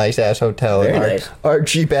some nice ass hotel. Very nice. Our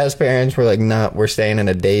cheap ass parents were like, "Nah, we're staying in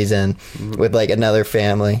a Days Inn with like another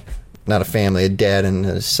family, not a family, a dad and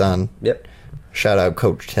his son." Yep. Shout out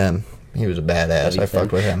Coach Tim. He was a badass. I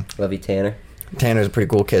fucked with him. Love you, Tanner. Tanner's a pretty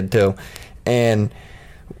cool kid too. And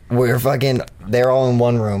they're all in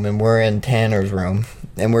one room, and we're in Tanner's room,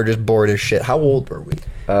 and we're just bored as shit. How old were we?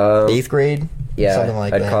 8th grade. Yeah, something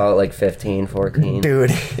like I'd that. call it like 15, 14.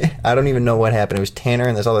 Dude, I don't even know what happened. It was Tanner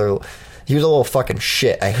and this other... He was a little fucking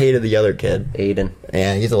shit. I hated the other kid. Aiden.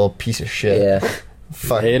 Yeah, he's a little piece of shit. Yeah.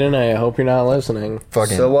 Fuck. Aiden, I hope you're not listening.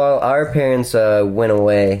 Fucking... So while our parents went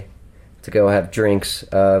away to go have drinks,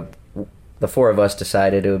 the 4 of us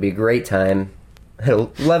decided it would be a great time at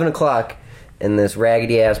 11 o'clock in this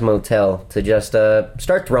raggedy-ass motel to just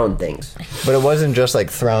start throwing things. But it wasn't just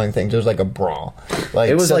like throwing things. It was like a brawl.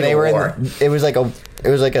 Like it was so like they a were war. it was like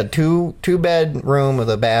a two bed room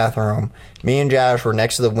with a bathroom. Me and Josh were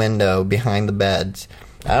next to the window behind the beds.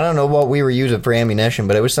 I don't know what we were using for ammunition,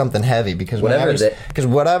 but it was something heavy because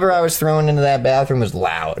whatever I was throwing into that bathroom was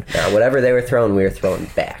loud. Whatever they were throwing, we were throwing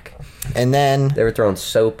back. And then they were throwing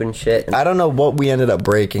soap and shit. I don't know what we ended up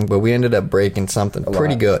breaking, but we ended up breaking something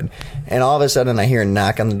pretty good. And all of a sudden, I hear a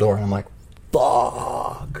knock on the door, and I'm like,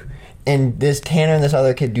 "Fuck!" And this Tanner and this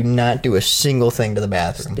other kid do not do a single thing to the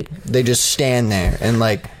bathroom. They just stand there, and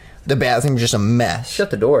like the bathroom's just a mess.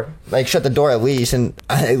 Shut the door. Like shut the door at least. And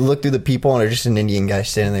I look through the people, and there's just an Indian guy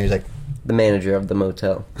standing there. He's like, the manager of the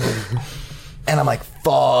motel. and I'm like,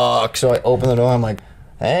 "Fuck!" So I open the door. I'm like,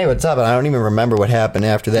 "Hey, what's up?" And I don't even remember what happened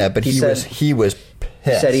after that, but he was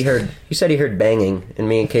pissed. He said he heard banging, and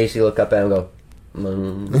me and Casey look up at him and go, Yeah,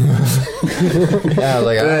 I was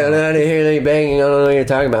like, I didn't hear any banging. I don't know what you're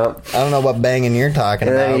talking about. I don't know what banging you're talking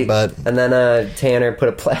about, and then Tanner put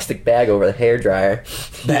a plastic bag over the hairdryer.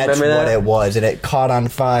 That's what it was, and it caught on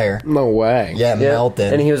fire. No way. Yeah, it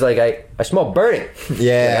melted. And he was like, I smell burning.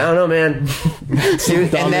 Yeah, like, I don't know, man.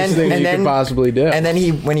 Dumbest thing you could possibly do. And then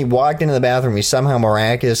when he walked into the bathroom, he somehow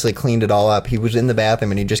miraculously cleaned it all up. He was in the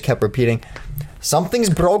bathroom and he just kept repeating, "Something's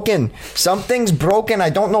broken. Something's broken. I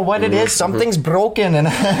don't know what it is. Something's broken." And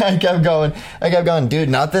I kept going, "Dude,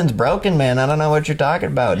 nothing's broken, man. I don't know what you're talking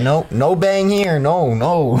about. No bang here.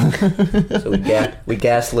 No." So we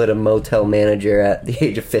gaslit a motel manager at the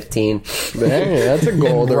age of 15. Hey, that's a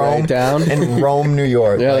goal to write down. In Rome, New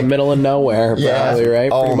York. Yeah, the middle of nowhere, probably,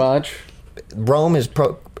 right? Pretty much. Rome is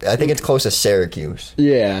I think it's close to Syracuse.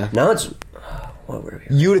 Yeah. Now it's... What were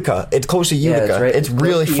we? Utica. It's close to Utica. Yeah, right. It's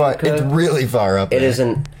really far. Utica. It's really far up. It is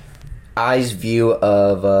an eye's view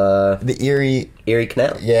of the Erie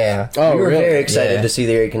Canal. Yeah. Oh, we were really? very excited to see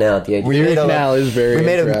the Erie Canal at the age. The Erie Canal is very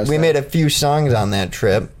interesting. We made a few songs on that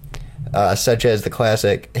trip, such as the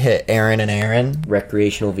classic hit "Aaron and Aaron."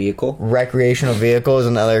 Recreational vehicle. Recreational vehicle is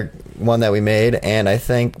another one that we made, and I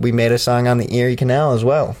think we made a song on the Erie Canal as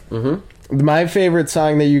well. Mm-hmm. My favorite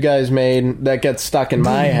song that you guys made that gets stuck in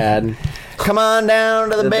my head. Come on down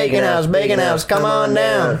to the bacon house, bacon house. Come on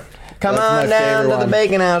down. Come on down to the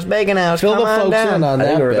bacon house, bacon house. Fill Come the on folks down. in on I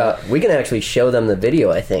think that. we can actually show them the video.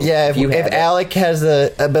 I think. Yeah, if it. Alec has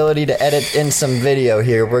the ability to edit in some video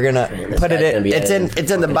here, we're gonna put it guy's in. gonna be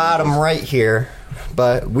It's in the bottom right here.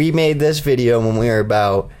 But we made this video when we were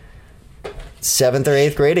about 7th or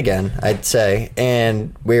 8th grade again, I'd say,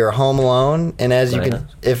 and we were home alone. And as you can,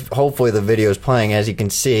 if hopefully the video is playing, as you can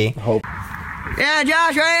see. Hope. Yeah,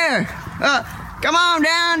 Josh, right here. Come on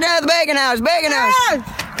down to the bacon house, bacon house.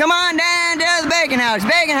 Come on down to the bacon house,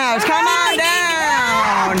 bacon house. Come on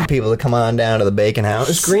down. People to come on down to the bacon house.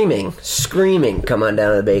 Screaming, come on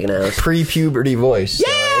down to the bacon house. Pre-puberty voice.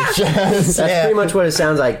 Yeah! So That's pretty much what it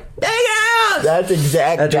sounds like. Bacon house! That's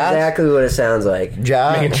exactly what it sounds like.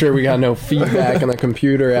 Josh. Making sure we got no feedback on the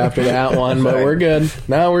computer after that one, but we're good.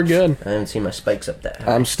 No, we're good. I haven't seen my spikes up that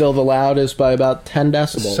high. I'm still the loudest by about 10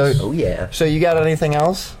 decibels. Oh, yeah. So you got anything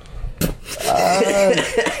else?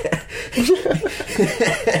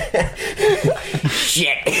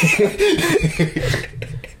 Shit.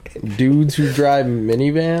 Dudes who drive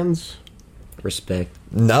minivans? Respect.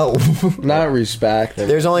 No. Not respect.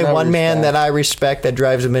 There's only Not one man respect. that I respect that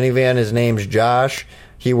drives a minivan. His name's Josh.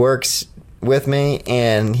 He works with me,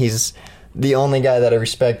 and he's the only guy that I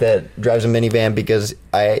respect that drives a minivan because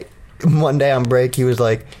one day on break, he was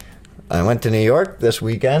like, I went to New York this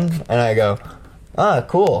weekend, and I go,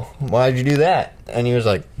 cool. Why'd you do that? And he was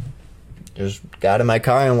like, just got in my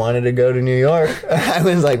car and wanted to go to New York. I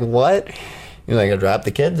was like, what? He was like, I dropped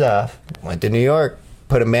the kids off, went to New York,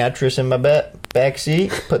 put a mattress in my back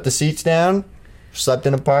seat, put the seats down, slept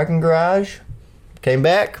in a parking garage, came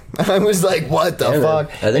back. I was like, what the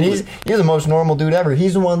fuck? And he's the most normal dude ever.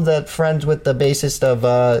 He's the one that's friends with the bassist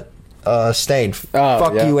of Stained.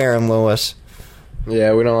 Fuck you, Aaron Lewis.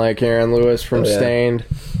 Yeah, we don't like Aaron Lewis from Stained.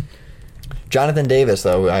 Jonathan Davis,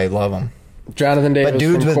 though, I love him. Jonathan Davis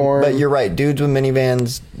from Korn. But you're right, dudes with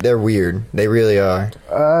minivans, they're weird. They really are.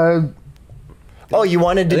 You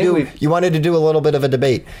wanted to do a little bit of a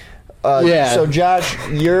debate. So Josh,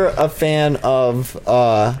 you're a fan of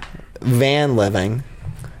van living.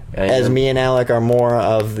 As me and Alec are more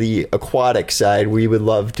of the aquatic side, we would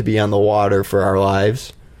love to be on the water for our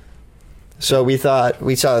lives. So we thought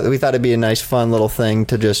it'd be a nice, fun little thing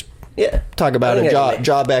to just talk about it,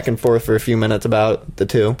 jaw back and forth for a few minutes about the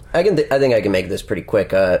two. I think I can make this pretty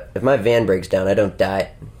quick. If my van breaks down, I don't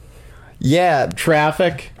die. Yeah,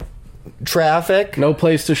 Traffic. No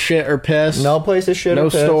place to shit or piss. No place to shit or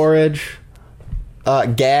piss. No storage.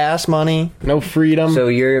 Gas money. No freedom. So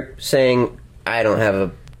you're saying I don't have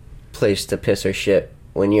a place to piss or shit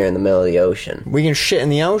when you're in the middle of the ocean? We can shit in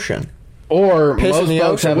the ocean. Or piss most in the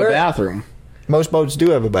boats ocean. have a bathroom. Most boats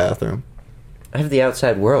do have a bathroom. I have the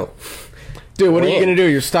outside world. Dude, what are you going to do?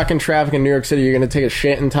 You're stuck in traffic in New York City. You're going to take a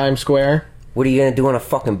shit in Times Square? What are you going to do on a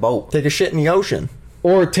fucking boat? Take a shit in the ocean.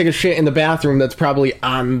 Or take a shit in the bathroom that's probably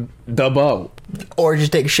on the boat. Or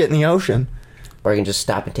just take a shit in the ocean. Or I can just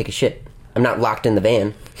stop and take a shit. I'm not locked in the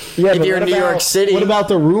van. Yeah, if you're in New York City. What about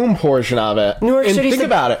the room portion of it? New York City. City's Think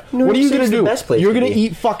about it. What are you going to do? You're going to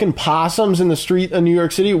eat fucking possums in the street of New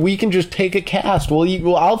York City? We can just take a cast.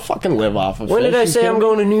 I'll fucking live off of When fish. did I say I'm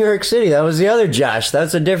going to New York City? That was the other Josh.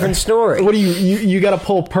 That's a different story. What do you got to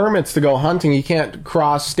pull permits to go hunting. You can't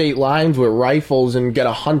cross state lines with rifles and get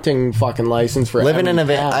a hunting fucking license for living in a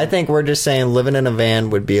van. I think we're just saying living in a van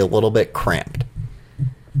would be a little bit cramped.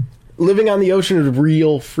 Living on the ocean is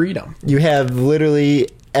real freedom. You have literally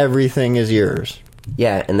everything is yours.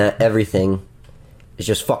 Yeah, and that everything is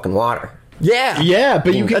just fucking water. Yeah,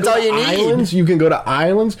 but you can That's go all to you need. islands. You can go to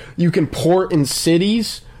islands. You can port in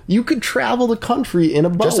cities. You could travel the country in a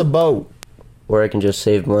boat. Just a boat. Or I can just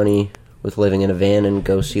save money with living in a van and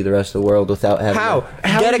go see the rest of the world without having How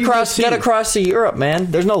get across to Europe, man.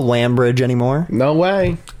 There's no land bridge anymore. No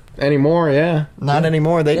way anymore. Yeah, not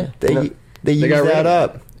anymore. They use that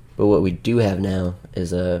up. But what we do have now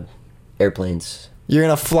is airplanes. You're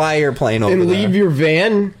gonna fly airplane over and there. leave your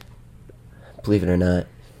van. Believe it or not.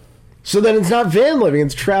 So then it's not van living;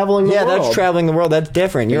 it's traveling the world. Yeah, that's traveling the world. That's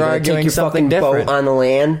different. You're arguing something different. Boat on the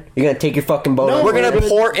land. You're gonna take your fucking boat. No, we're gonna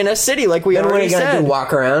port in a city like we already said. What are you gonna do?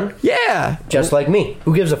 Walk around? Yeah, just like me.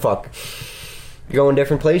 Who gives a fuck? You're going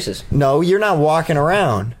different places. No, you're not walking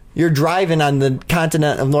around. You're driving on the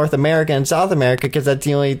continent of North America and South America because that's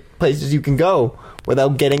the only places you can go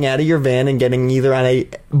without getting out of your van and getting either on a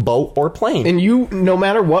boat or plane. And you, no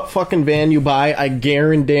matter what fucking van you buy, I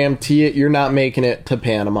guarantee it, you're not making it to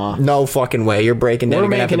Panama. No fucking way. You're breaking down. You're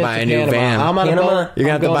gonna have to buy a new van. I'm on Panama. a boat. You're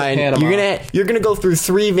gonna have to buy. You're gonna go through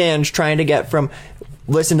 3 vans trying to get from.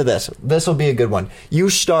 Listen to this. This will be a good one. You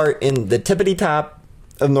start in the tippity top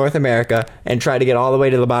of North America and try to get all the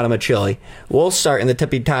way to the bottom of Chile. We'll start in the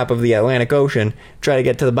tippity top of the Atlantic Ocean, try to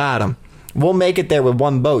get to the bottom. We'll make it there with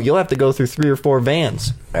one boat. You'll have to go through 3 or 4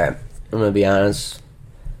 vans. All right, I'm gonna be honest.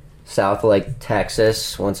 South of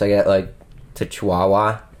Texas, once I get to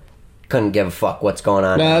Chihuahua, couldn't give a fuck what's going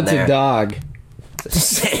on. No, down that's there. a dog.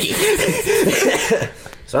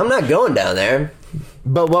 So I'm not going down there.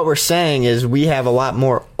 But what we're saying is we have a lot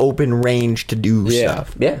more open range to do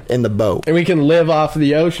stuff. Yeah. In the boat. And we can live off of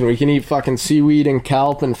the ocean. We can eat fucking seaweed and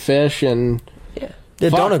kelp and fish and... Yeah,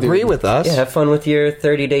 don't agree with us. Yeah, have fun with your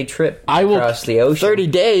 30-day trip across the ocean. 30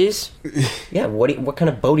 days? Yeah, what kind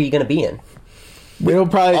of boat are you going to be in? It'll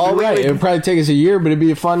probably take us a year, but it'd be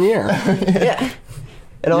a fun year. Yeah.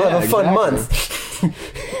 And I'll have a fun month.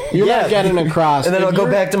 You're not getting across. And then I'll go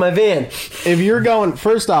back to my van. If you're going...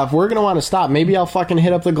 First off, we're going to want to stop. Maybe I'll fucking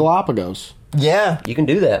hit up the Galapagos. Yeah. You can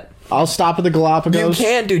do that. I'll stop at the Galapagos. You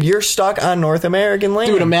can't, dude. You're stuck on North American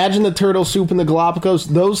land. Dude, imagine the turtle soup in the Galapagos.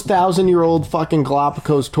 Those 1,000-year-old fucking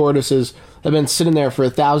Galapagos tortoises have been sitting there for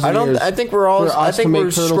 1,000 years. I think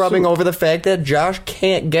we're scrubbing over the fact that Josh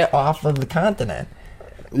can't get off of the continent.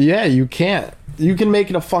 Yeah, you can't. You can make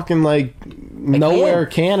it a fucking, like, nowhere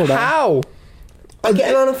Canada. How? I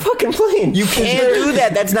get on a fucking plane. You can't do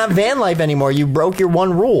that. That's not van life anymore. You broke your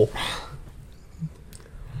one rule.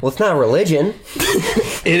 Well, it's not religion.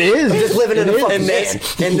 It is. I'm just living in a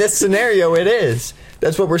fucking In this scenario, it is.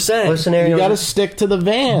 That's what we're saying. What scenario? You gotta stick to the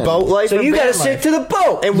van. Boat life. So or you van gotta stick life? to the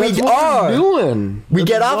boat. And That's we what are we're doing. We That's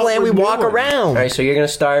get off what land. We we're walk doing. around. All right, so you're gonna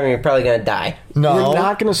starve and you're probably gonna die. No, We're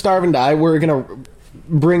not gonna starve and die. We're gonna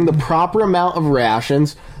bring the proper amount of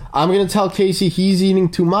rations. I'm gonna tell Casey he's eating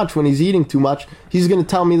too much. When he's eating too much, he's gonna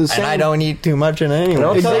tell me the same. and I don't eat too much in any And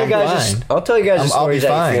I'll way. tell you I'm guys. fine. I'll tell you guys the I'll be stories at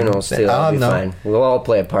fine. your funerals too. I'll be no. fine. We'll all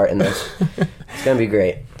play a part in this. It's gonna be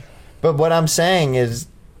great. But what I'm saying is,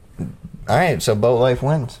 all right. So boat life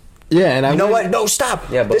wins. Yeah, and You know what? No, stop.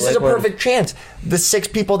 Yeah, but this is like a when- perfect chance. The 6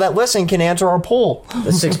 people that listen can answer our poll.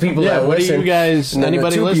 The 6 people Yeah, that what do listen, you guys- and then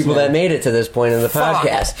anybody the 2 people listening? that made it to this point in the Fuck.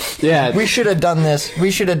 podcast. Yeah, We should have done this. We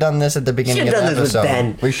should have done this at the beginning of Should've the done this with episode.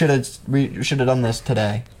 Ben. We should have done this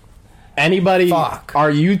today. anybody. Fuck.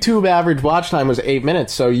 Our YouTube average watch time was 8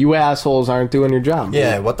 minutes, so you assholes aren't doing your job.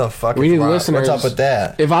 Yeah, what the fuck? We is need wrong? listeners. What's up with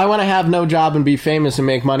that? If I want to have no job and be famous and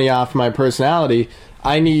make money off my personality,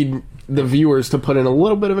 I need the viewers to put in a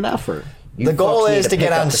little bit of an effort. You The goal fucks need is to pick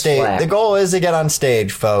get up on the stage. slack. The goal is to get on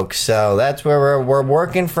stage, folks. So that's where we're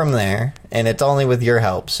working from there, and it's only with your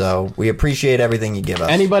help. So we appreciate everything you give us.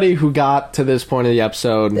 Anybody who got to this point of the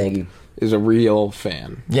episode Thank you. is a real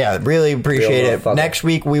fan. Yeah, really appreciate Real it. motherfucker. Next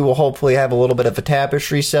week we will hopefully have a little bit of a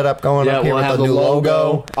tapestry setup going Yeah, up here we'll with have the the new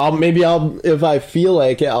logo. I'll if I feel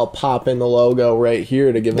like it, I'll pop in the logo right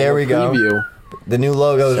here to give There them we a go. preview. The new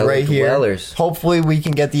logo's Cellar right here. dwellers. Hopefully we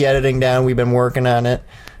can get the editing down. We've been working on it.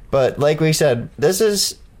 But like we said, this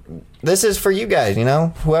is for you guys, you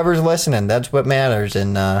know? Whoever's listening, that's what matters,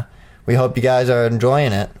 and we hope you guys are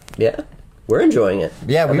enjoying it. Yeah, we're enjoying it.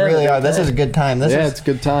 Yeah, we I'm having really a good are. This time. is a good time. This Yeah, is it's a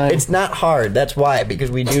good time. It's not hard. That's why,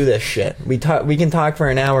 because we do this shit. We can talk for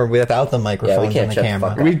an hour without the microphones can't and the shut the camera.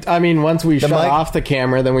 fuck up. Once we shut mic- off the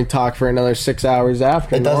camera, then we talk for another 6 hours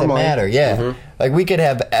after. It doesn't normally. matter, yeah. Mm-hmm. Like we could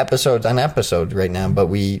have episodes on episodes right now, but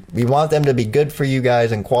we want them to be good for you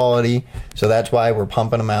guys and quality. So that's why we're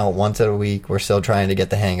pumping them out once a week. We're still trying to get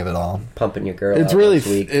the hang of it all. Pumping your girl. It's out really this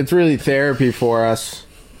week. it's really therapy for us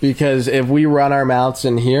because if we run our mouths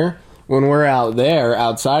in here, when we're out there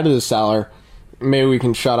outside of the cellar, maybe we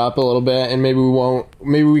can shut up a little bit and maybe we won't.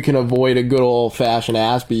 Maybe we can avoid a good old fashioned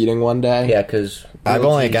ass beating one day. Yeah, because I've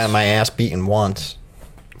only got my ass beaten once.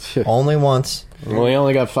 Only once. Well, we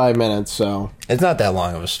only got 5 minutes, so It's not that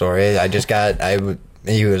long of a story.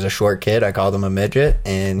 He was a short kid. I called him a midget,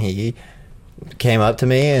 and he came up to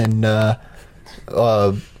me and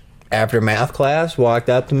after math class, walked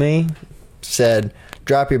up to me, said,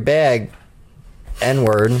 "Drop your bag,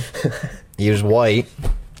 N-word." He was white.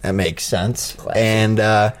 That makes sense. Classic. And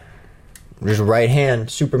just right hand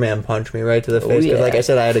Superman punched me right to the face. 'Cause yeah. like I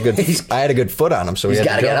said, I had a good foot on him, so he He's had to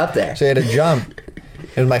gotta get jump. up there. So he had to jump.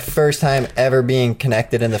 It was my first time ever being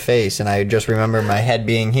connected in the face, and I just remember my head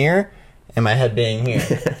being here and my head being here,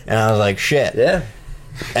 and I was like, "Shit!" yeah,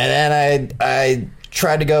 And then I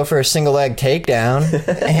tried to go for a single leg takedown,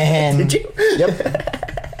 and did you? Yep.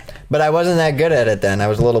 But I wasn't that good at it then. I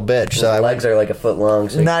was a little bitch, so My I legs are like a foot long.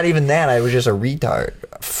 So not even that. I was just a retard.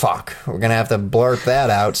 Fuck. We're gonna have to blurt that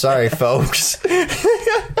out. Sorry, folks.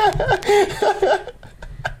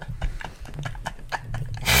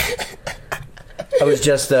 I was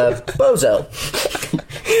just a bozo.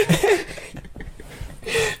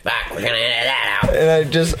 Fuck, we're gonna edit that out. And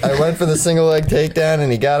I went for the single leg takedown,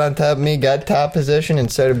 and he got on top of me, got top position,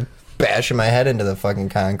 and started bashing my head into the fucking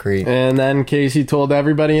concrete. and then Casey told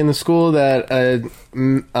everybody in the school that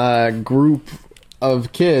a group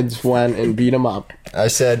of kids went and beat him up. I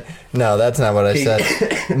said, no, that's not what I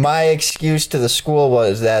said. My excuse to the school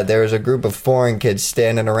was that there was a group of foreign kids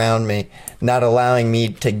standing around me, not allowing me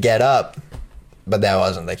to get up. But that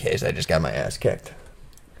wasn't the case. I just got my ass kicked.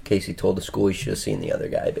 Casey told the school he should have seen the other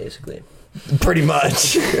guy, basically. Pretty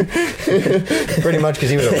much. Pretty much because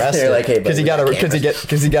he was arrested. They're like, hey, because he got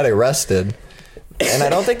arrested. And I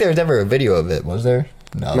don't think there was ever a video of it, was there?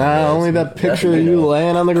 No. Nah, there only is. that picture of Nothing to you know.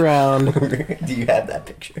 laying on the ground Do you have that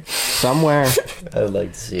picture? somewhere. I would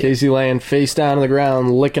like to see it. Casey laying face down on the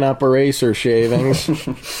ground, licking up eraser shavings.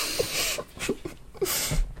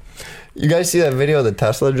 You guys see that video of the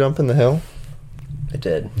Tesla jumping the hill? I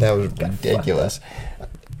did. That was ridiculous.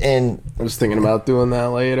 And I was thinking about doing that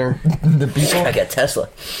later. I got Tesla.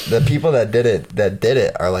 the people that did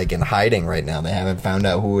it are like in hiding right now. They haven't found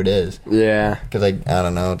out who it is. Yeah. Because, like, I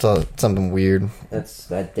don't know. It's something weird. That's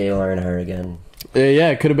that Dale Earnhardt again. Yeah,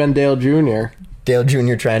 it could have been Dale Jr. Dale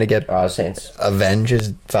Jr. trying to get Oh, I was saying avenge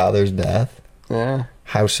his father's death. Yeah.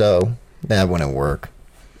 How so? that wouldn't work.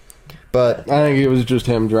 But I think it was just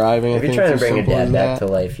him driving. If I you're think trying to it's as bring your simple dad as back that.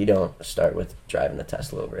 to life, you don't start with driving a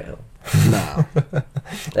Tesla over a hill. No.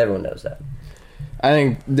 Everyone knows that. I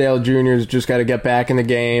think Dale Jr.'s just got to get back in the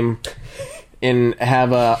game and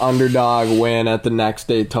have a underdog win at the next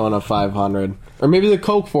Daytona 500. Or maybe the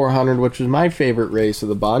Coke 400, which was my favorite race of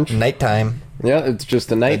the bunch. nighttime. Yeah, it's just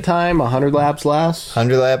the nighttime, 100 laps less.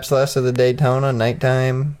 100 laps less of the Daytona,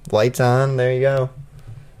 nighttime, lights on, there you go.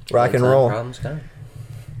 Rock and roll. Problems gone.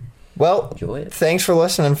 Well, Enjoy it. thanks for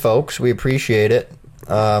listening, folks. We appreciate it.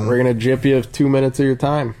 We're going to jip you 2 minutes of your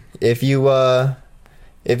time. If you ever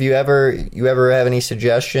have any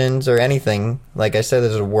suggestions or anything, like I said,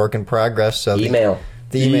 this is a work in progress. So Email.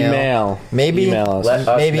 the email. Maybe Email us. Let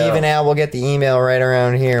us maybe know. even Al will get the email right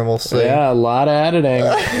around here, and we'll see. Yeah, a lot of editing.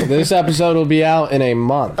 This episode will be out in a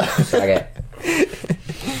month. Okay.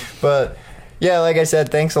 But yeah, like I said,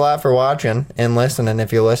 thanks a lot for watching and listening.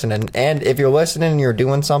 If you're listening, and if you're listening and you're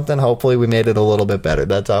doing something, hopefully we made it a little bit better.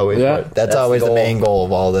 That's always Yeah. that's always the the goal. main goal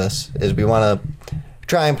of all this. Is we want to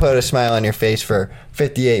try and put a smile on your face for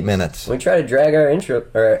 58 minutes. We try to drag our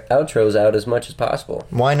outros out as much as possible.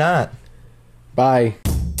 Why not? Bye.